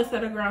it though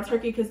instead of ground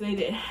turkey because they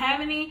didn't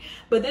have any,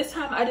 but this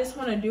time I just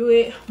want to do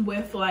it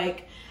with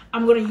like,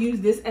 I'm going to use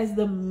this as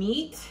the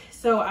meat.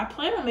 So I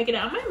plan on making it.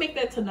 I might make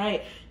that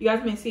tonight. You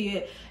guys may see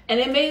it. And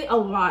it made a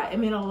lot. It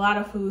made a lot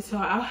of food, so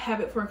I'll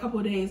have it for a couple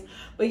of days.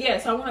 But yeah,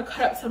 so I want to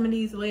cut up some of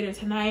these later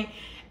tonight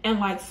and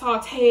like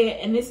saute it,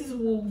 and this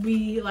will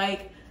be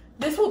like,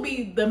 this will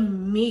be the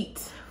meat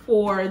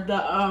for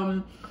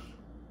the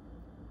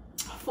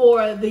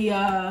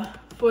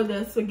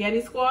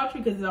spaghetti squash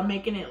because I'm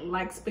making it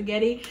like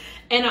spaghetti.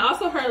 And I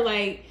also heard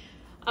like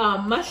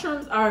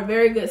mushrooms are a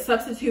very good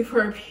substitute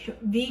for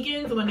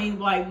vegans when they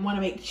like want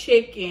to make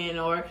chicken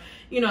or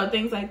you know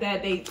things like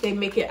that. They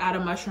make it out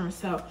of mushrooms.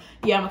 So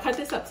yeah, I'm gonna cut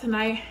this up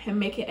tonight and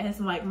make it as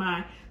like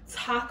my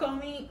taco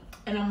meat,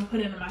 and I'm gonna put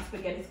it in my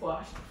spaghetti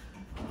squash.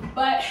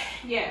 But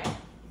yeah,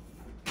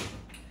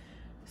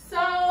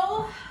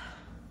 so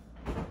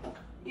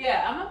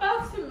yeah, I'm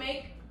about to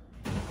make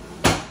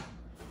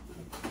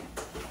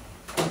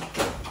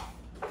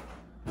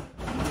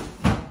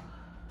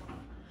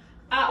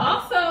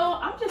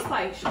I'm just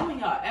like showing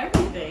y'all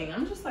everything.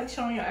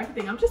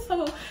 I'm just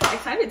so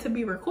excited to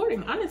be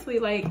recording. Honestly,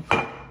 like,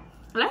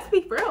 let's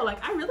be real.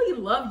 Like, I really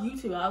love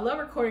YouTube. I love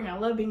recording. I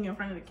love being in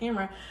front of the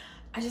camera.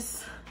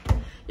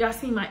 Y'all y'all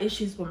see my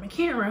issues with my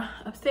camera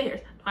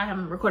upstairs. I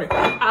haven't recorded.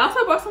 I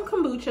also bought some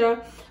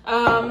kombucha.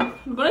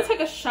 I'm gonna take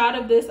a shot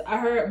of this. I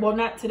heard, well,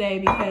 not today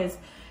because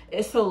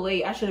it's so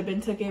late. I should have been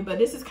took it, but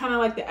this is kind of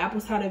like the apple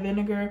cider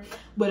vinegar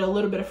with a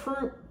little bit of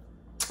fruit.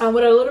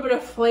 With a little bit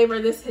of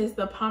flavor. This is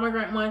the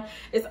pomegranate one.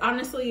 It's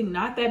honestly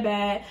not that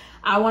bad.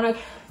 I want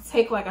to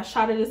take like a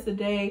shot of this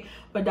today,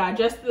 but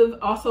digestive.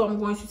 Also, I'm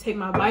going to take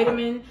my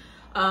vitamin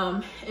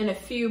in a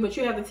few, but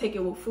you have to take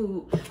it with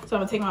food. So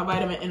I'm gonna take my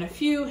vitamin in a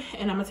few,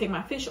 and I'm gonna take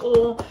my fish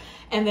oil,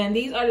 and then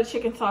these are the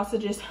chicken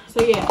sausages.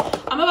 So yeah,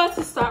 I'm about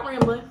to stop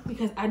rambling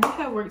because I do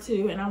have work to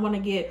do, and I want to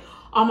get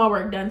all my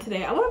work done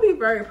today. I want to be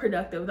very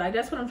productive. Like,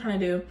 that's what I'm trying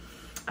to do.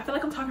 I feel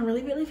like I'm talking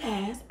really, really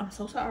fast. I'm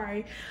so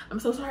sorry. I'm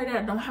so sorry that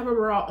I don't have a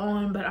bra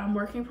on, but I'm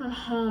working from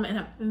home and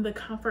I'm in the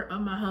comfort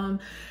of my home.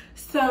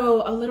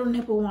 So a little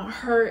nipple won't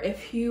hurt.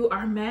 If you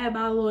are mad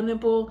about a little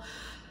nipple,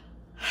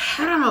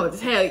 I don't know what to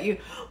tell you.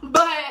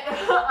 But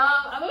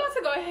I'm about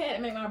to go ahead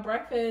and make my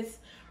breakfast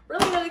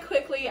really, really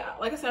quickly.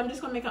 Like I said, I'm just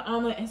gonna make an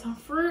omelet and some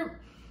fruit.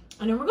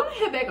 And then we're gonna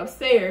head back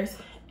upstairs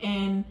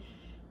and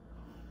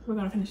we're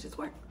gonna finish this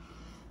work.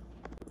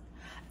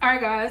 All right,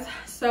 guys,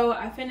 so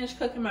I finished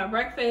cooking my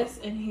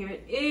breakfast and here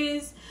it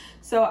is.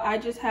 So I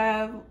just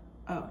have,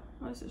 oh,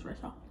 what is this right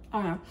now?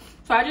 I don't know.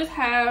 So I just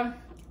have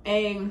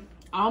a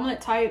omelet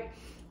type.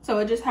 So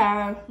it just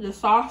have the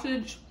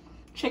sausage,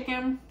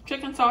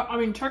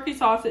 turkey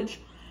sausage.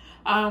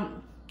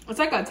 It's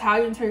like an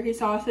Italian turkey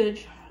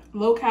sausage,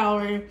 low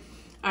calorie.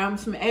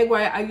 Some egg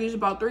white. I use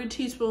about 3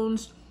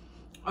 teaspoons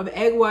of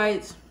egg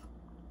whites.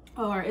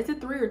 Or is it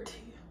 3 or 2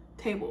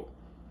 table?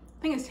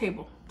 I think it's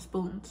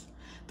tablespoons.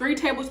 3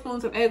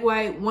 tablespoons of egg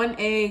white, 1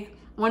 egg,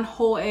 1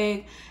 whole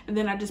egg, and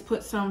then I just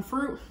put some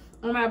fruit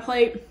on my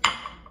plate.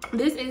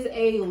 This is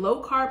a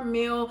low carb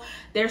meal.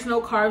 There's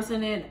no carbs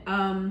in it.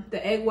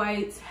 The egg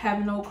whites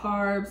have no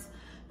carbs,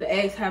 the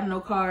eggs have no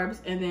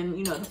carbs, and then,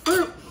 you know, the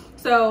fruit.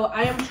 So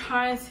I am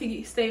trying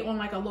to stay on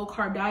like a low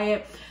carb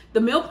diet.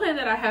 The meal plan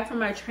that I have from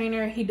my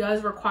trainer, he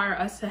does require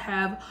us to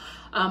have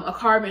a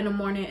carb in the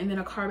morning and then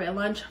a carb at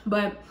lunch,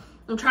 but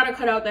I'm trying to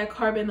cut out that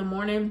carb in the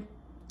morning.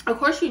 Of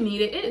course you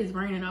need it. It is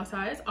raining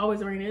outside. It's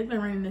always raining. It's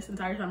been raining this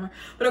entire summer.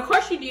 But of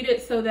course you need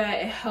it so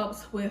that it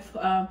helps with,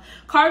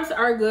 carbs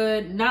are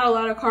good. Not a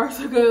lot of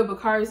carbs are good, but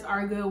carbs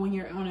are good when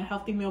you're on a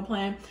healthy meal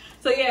plan.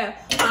 So yeah,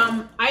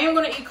 I am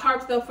going to eat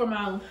carbs though for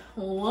my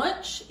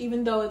lunch,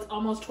 even though it's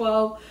almost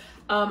 12.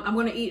 I'm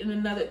going to eat in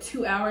another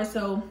 2 hours.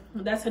 So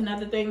that's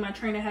another thing my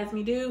trainer has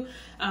me do.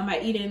 I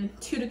eat in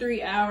 2 to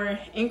 3 hour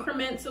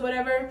increments or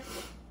whatever.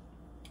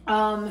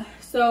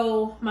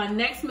 So my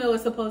next meal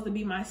is supposed to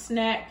be my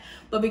snack,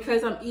 but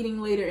because I'm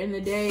eating later in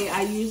the day,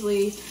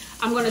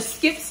 I'm gonna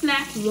skip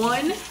snack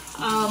 1,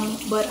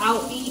 but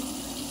I'll eat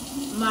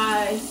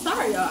my,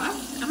 sorry y'all,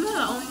 I'm not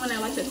the only one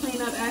that likes to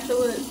clean up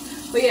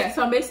afterwards. But yeah,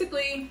 so I'm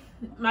basically,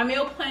 my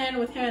meal plan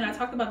with him, and I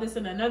talked about this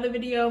in another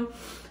video,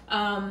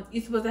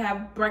 you're supposed to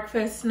have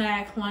breakfast,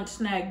 snack, lunch,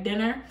 snack,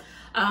 dinner.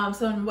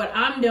 So what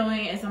I'm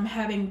doing is I'm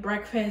having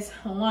breakfast,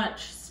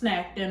 lunch,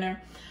 snack,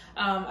 dinner.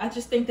 I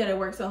just think that it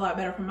works a lot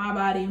better for my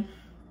body.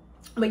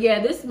 But yeah,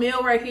 this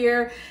meal right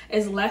here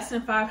is less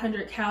than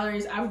 500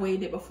 calories. I've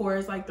weighed it before.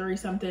 It's like 3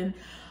 something.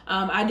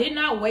 I did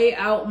not weigh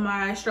out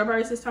my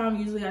strawberries this time.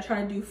 Usually I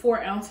try to do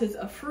 4 ounces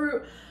of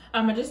fruit.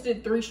 I just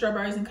did 3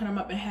 strawberries and cut them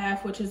up in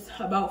half, which is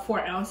about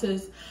 4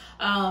 ounces.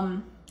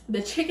 The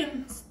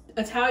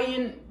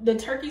the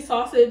turkey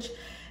sausage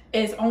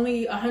is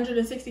only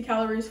 160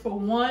 calories for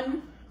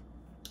 1.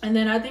 And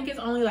then I think it's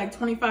only like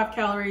 25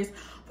 calories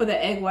for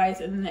the egg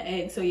whites and then the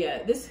egg. So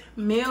yeah, this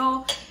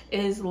meal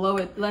is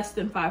less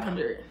than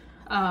 500.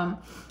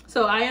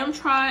 So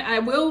I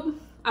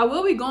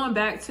will be going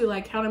back to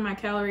like counting my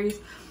calories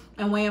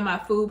and weighing my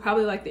food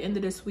probably like the end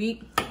of this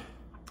week.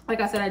 Like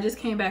I said, I just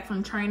came back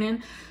from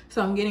training,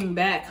 so I'm getting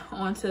back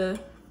on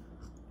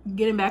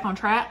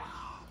track.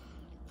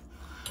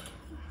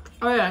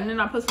 Oh yeah, and then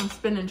I put some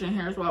spinach in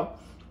here as well.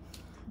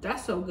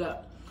 That's so good.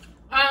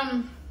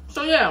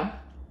 So yeah,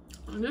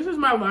 this is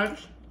my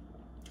lunch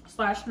 /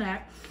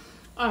 snack.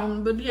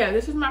 But yeah,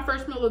 this is my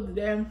first meal of the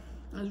day.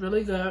 It's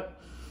really good.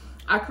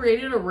 I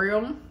created a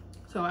reel,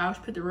 so I'll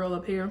put the reel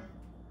up here.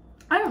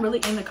 I am really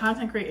in the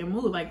content creating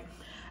mood. Like,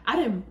 I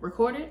didn't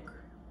record it,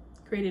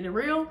 created a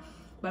reel,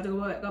 about to go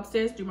back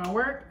upstairs, do my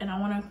work, and I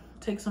want to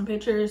take some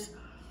pictures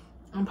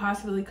and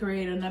possibly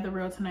create another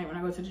reel tonight when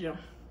I go to the gym.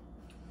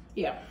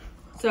 Yeah,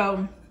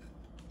 so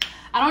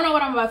I don't know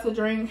what I'm about to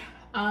drink.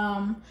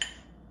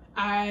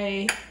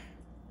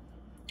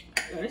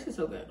 This is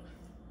so good.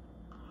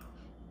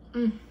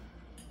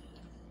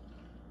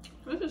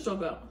 This is so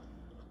good.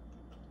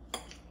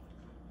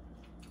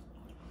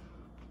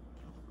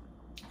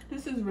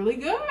 This is really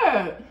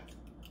good.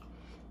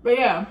 But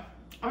yeah,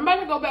 I'm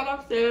about to go back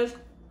upstairs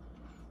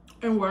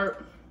and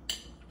work.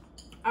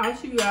 I'll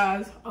see you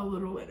guys a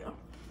little later.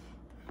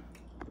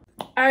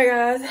 All right,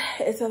 guys,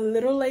 it's a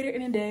little later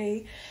in the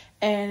day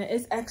and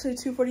it's actually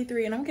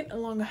 2:43 and I'm getting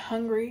along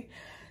hungry.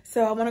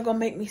 So I want to go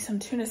make me some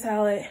tuna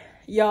salad.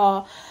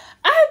 Y'all,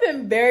 I have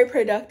been very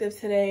productive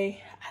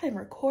today. I didn't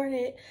record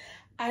it.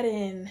 I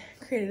didn't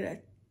create a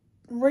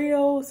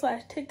reel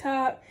 /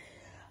 TikTok.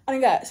 I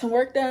got some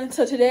work done.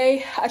 So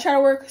today I try to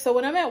work. So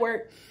when I'm at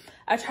work,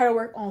 I try to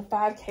work on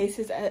 5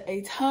 cases at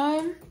a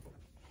time.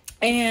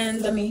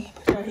 And let me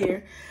put it right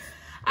here.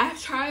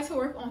 I've tried to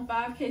work on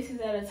 5 cases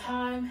at a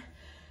time.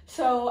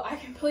 So I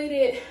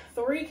completed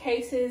 3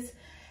 cases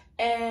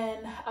and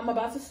I'm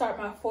about to start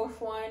my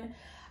 4th one.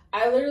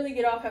 I literally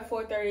get off at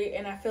 4:30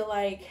 and I feel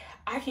like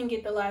I can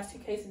get the last 2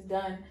 cases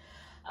done.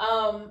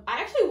 I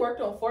actually worked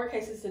on 4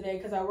 cases today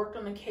because I worked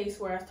on a case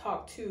where I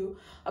talked to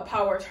a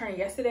power attorney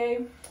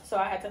yesterday. So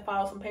I had to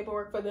file some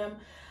paperwork for them.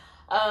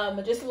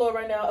 Just a little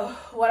rundown of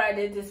what I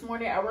did this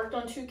morning. I worked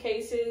on 2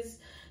 cases,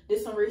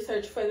 did some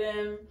research for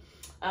them.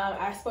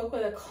 I spoke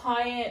with a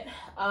client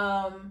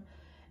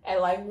at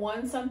like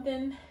 1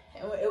 something.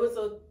 It was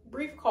a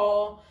brief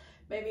call,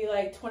 maybe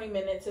like 20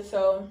 minutes or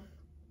so.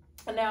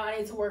 And now I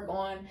need to work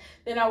on,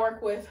 then I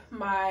work with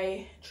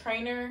my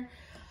trainer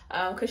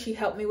because she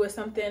helped me with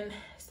something.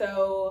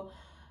 So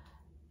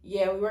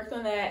yeah, we worked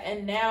on that.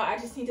 And now I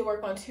just need to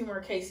work on 2 more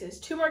cases.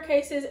 2 more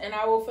cases and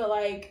I will feel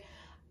like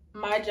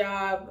my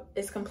job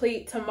is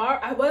complete. Tomorrow,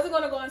 I wasn't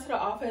going to go into the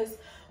office,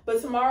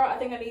 but tomorrow I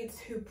think I need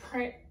to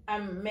print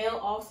and mail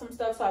off some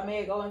stuff. So I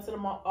may go into the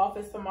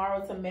office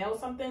tomorrow to mail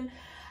something.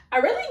 I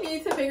really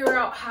need to figure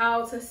out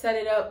how to set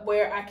it up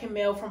where I can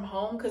mail from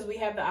home because we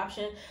have the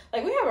option.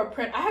 Like we have a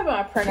print. I have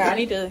my printer. I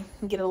need to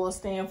get a little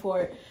stand for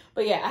it.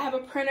 But yeah, I have a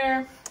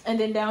printer. And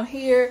then down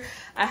here,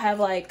 I have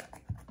like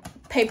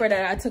paper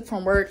that I took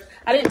from work.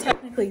 I didn't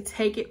technically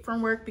take it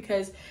from work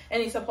because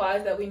any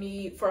supplies that we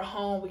need for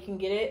home, we can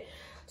get it.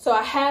 So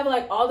I have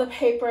like all the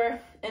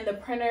paper in the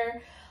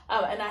printer.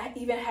 And I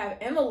even have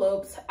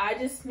envelopes. I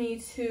just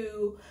need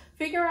to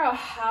figure out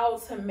how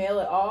to mail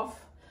it off.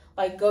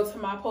 Like go to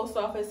my post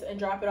office and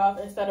drop it off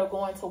instead of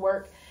going to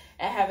work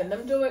and having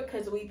them do it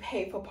because we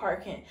pay for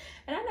parking.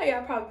 And I know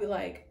y'all probably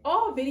like,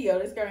 oh, video,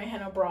 this girl ain't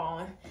had no bra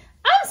on.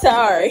 I'm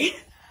sorry.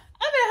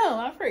 I'm at home,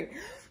 I'm free.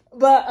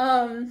 But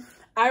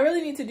I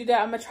really need to do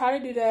that. I'm gonna try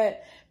to do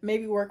that,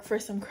 maybe work for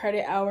some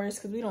credit hours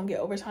because we don't get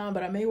overtime,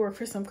 but I may work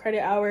for some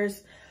credit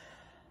hours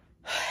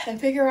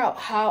and figure out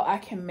how I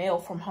can mail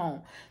from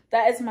home.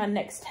 That is my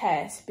next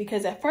task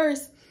because at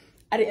first,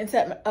 I didn't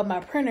set up my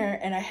printer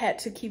and I had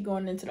to keep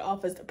going into the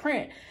office to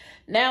print.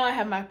 Now I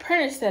have my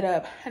printer set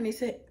up. I need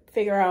to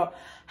figure out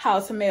how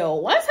to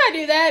mail. Once I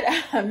do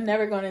that, I'm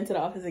never going into the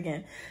office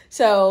again.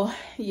 So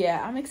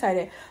yeah, I'm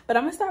excited. But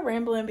I'm gonna stop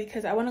rambling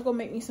because I wanna go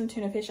make me some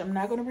tuna fish. I'm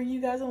not gonna bring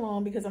you guys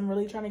along because I'm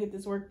really trying to get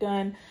this work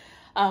done.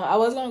 I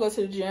was gonna go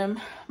to the gym,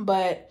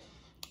 but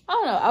I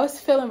don't know. I was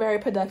feeling very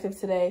productive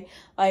today.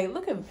 Like,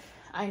 look at,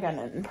 I ain't got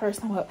nothing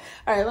personal up.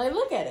 All right, like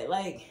look at it.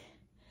 Like,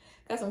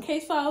 got some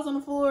case files on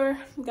the floor.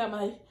 Got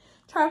my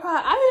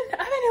tripod. I've been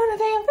doing a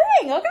damn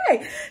thing.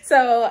 Okay.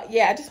 So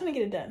yeah, I just want to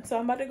get it done. So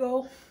I'm about to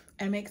go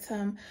and make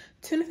some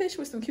tuna fish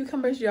with some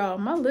cucumbers. Y'all,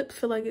 my lips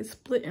feel like it's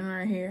splitting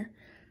right here.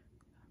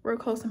 Real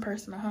close and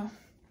personal, huh?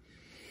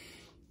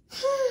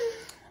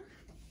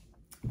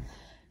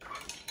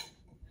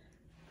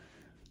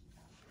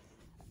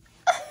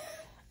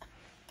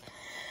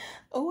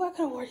 Oh, I could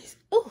have wore these.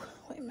 Oh,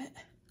 wait a minute.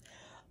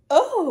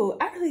 Oh,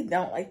 I really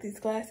don't like these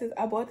glasses.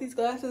 I bought these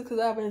glasses because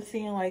I've been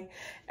seeing like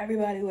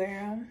everybody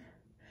wear them.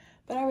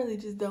 But I really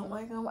just don't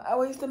like them. I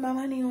wasted my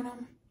money on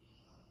them.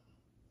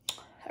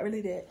 I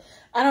really did.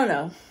 I don't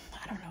know.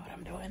 I don't know what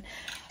I'm doing.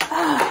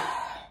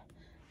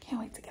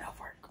 Can't wait to get off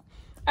work.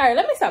 All right,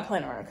 let me stop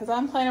playing around because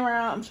I'm playing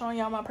around. I'm showing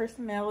y'all my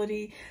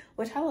personality,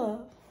 which I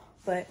love.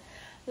 But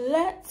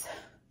let's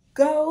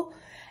go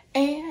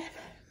and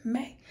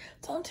make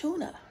some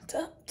tuna.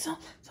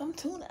 Some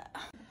tuna.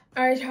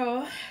 All right,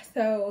 y'all,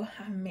 so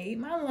I made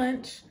my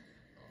lunch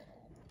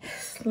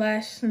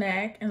 /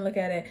 snack and look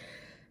at it.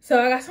 So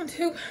I got some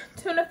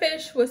tuna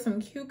fish with some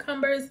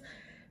cucumbers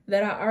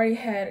that I already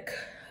had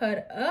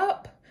cut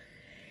up.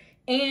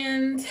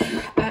 And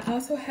I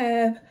also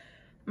have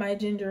my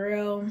ginger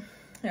ale.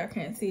 Y'all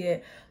can't see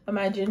it, but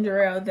my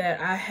ginger ale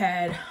that I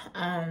had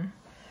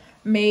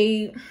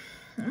made.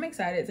 I'm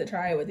excited to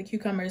try it with the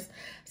cucumbers.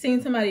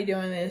 Seen somebody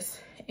doing this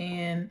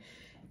and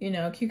you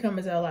know,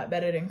 cucumbers are a lot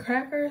better than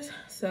crackers.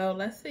 So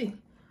let's see.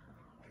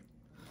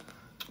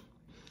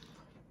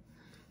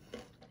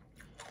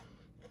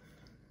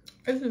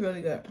 This is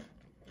really good.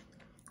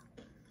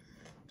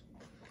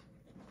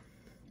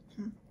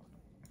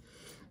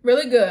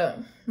 Really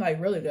good. Like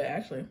really good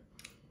actually.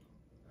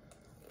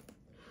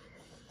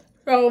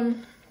 So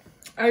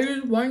I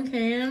used 1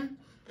 can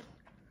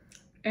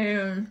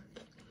and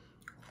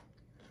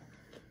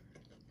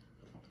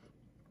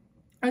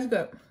that's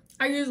good.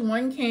 I used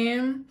 1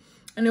 can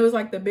and it was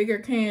like the bigger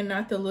can,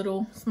 not the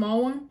little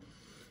small one.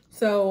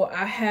 So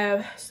I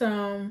have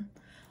some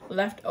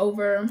left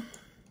over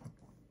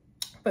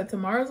for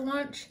tomorrow's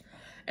lunch.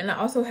 And I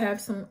also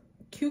have some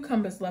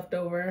cucumbers left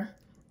over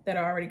that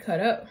I already cut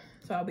up.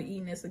 So I'll be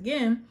eating this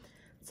again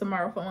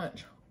tomorrow for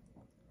lunch.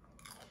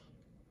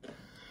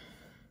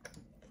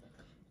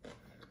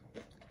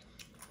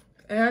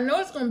 And I know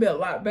it's gonna be a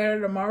lot better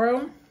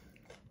tomorrow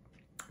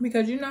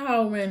because you know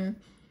how when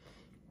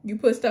you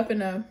put stuff in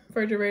the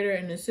refrigerator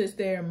and it sits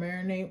there and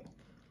marinate,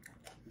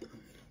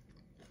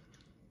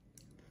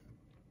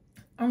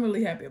 I'm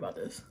really happy about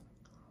this.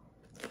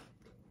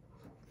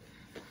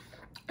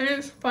 And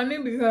it's funny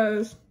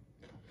because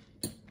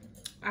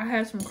I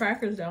had some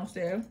crackers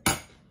downstairs.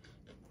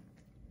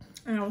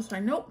 And I was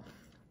like, nope,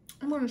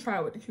 I'm gonna try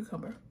it with the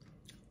cucumber.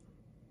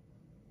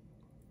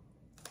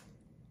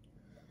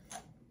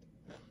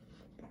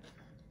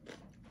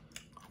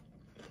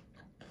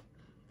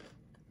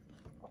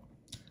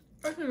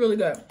 This is really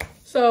good.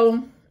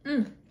 So,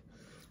 it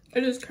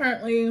is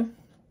currently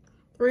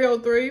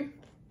 3:03.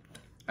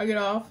 I get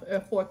off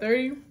at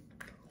 4:30.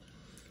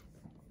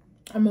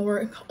 I'm gonna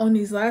work on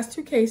these last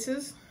 2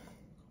 cases.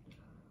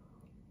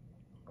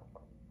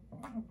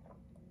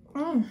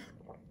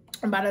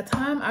 And by the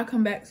time I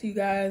come back to you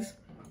guys,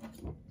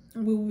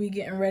 we will be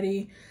getting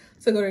ready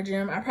to go to the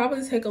gym. I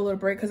probably take a little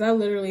break because I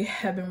literally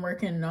have been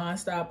working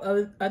nonstop.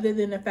 Other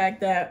than the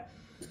fact that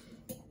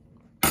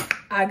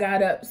I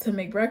got up to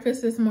make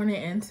breakfast this morning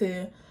and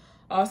to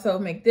also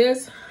make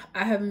this,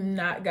 I have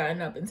not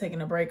gotten up and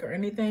taken a break or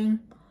anything.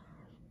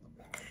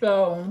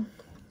 So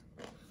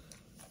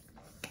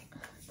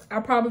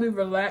I'll probably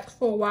relax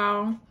for a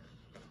while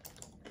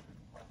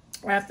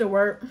after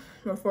work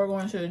before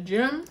going to the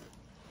gym.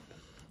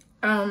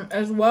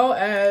 As well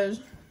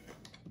as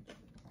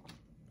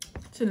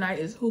tonight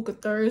is Hookah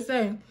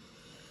Thursday.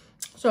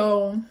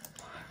 So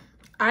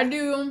I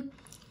do,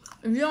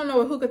 if you don't know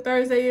what Hookah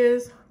Thursday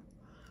is,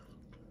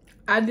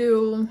 I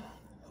do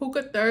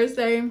Hookah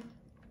Thursday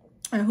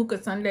and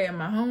Hookah Sunday in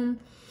my home.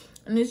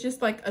 And it's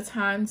just like a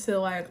time to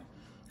like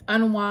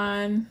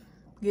unwind,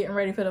 getting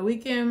ready for the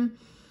weekend.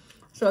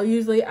 So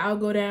usually I'll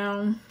go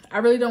down. I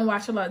really don't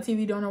watch a lot of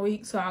TV during the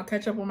week, so I'll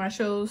catch up on my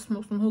shows,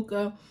 smoke some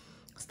hookah,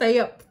 stay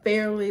up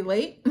fairly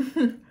late,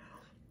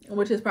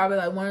 which is probably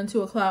like 1 or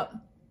 2 o'clock,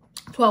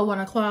 12, 1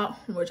 o'clock,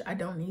 which I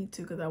don't need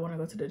to because I want to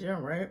go to the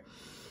gym, right?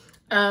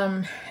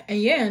 And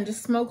yeah, and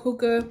just smoke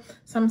hookah.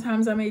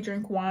 Sometimes I may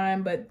drink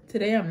wine, but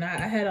today I'm not.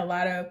 I had a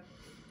lot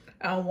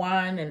of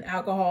wine and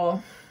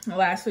alcohol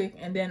last week,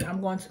 and then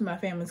I'm going to my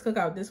family's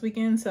cookout this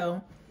weekend,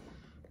 so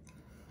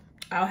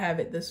I'll have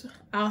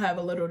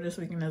a little this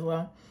weekend as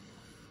well.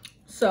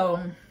 So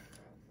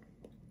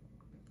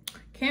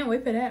can't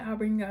wait for that. I'll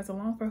bring you guys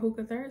along for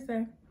Hookah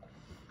Thursday.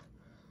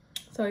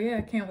 So yeah,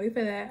 can't wait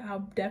for that.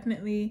 I'll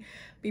definitely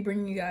be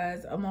bringing you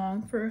guys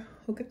along for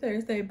Hookah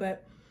Thursday.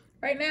 But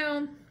right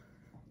now,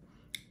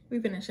 we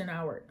finishing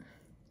our work.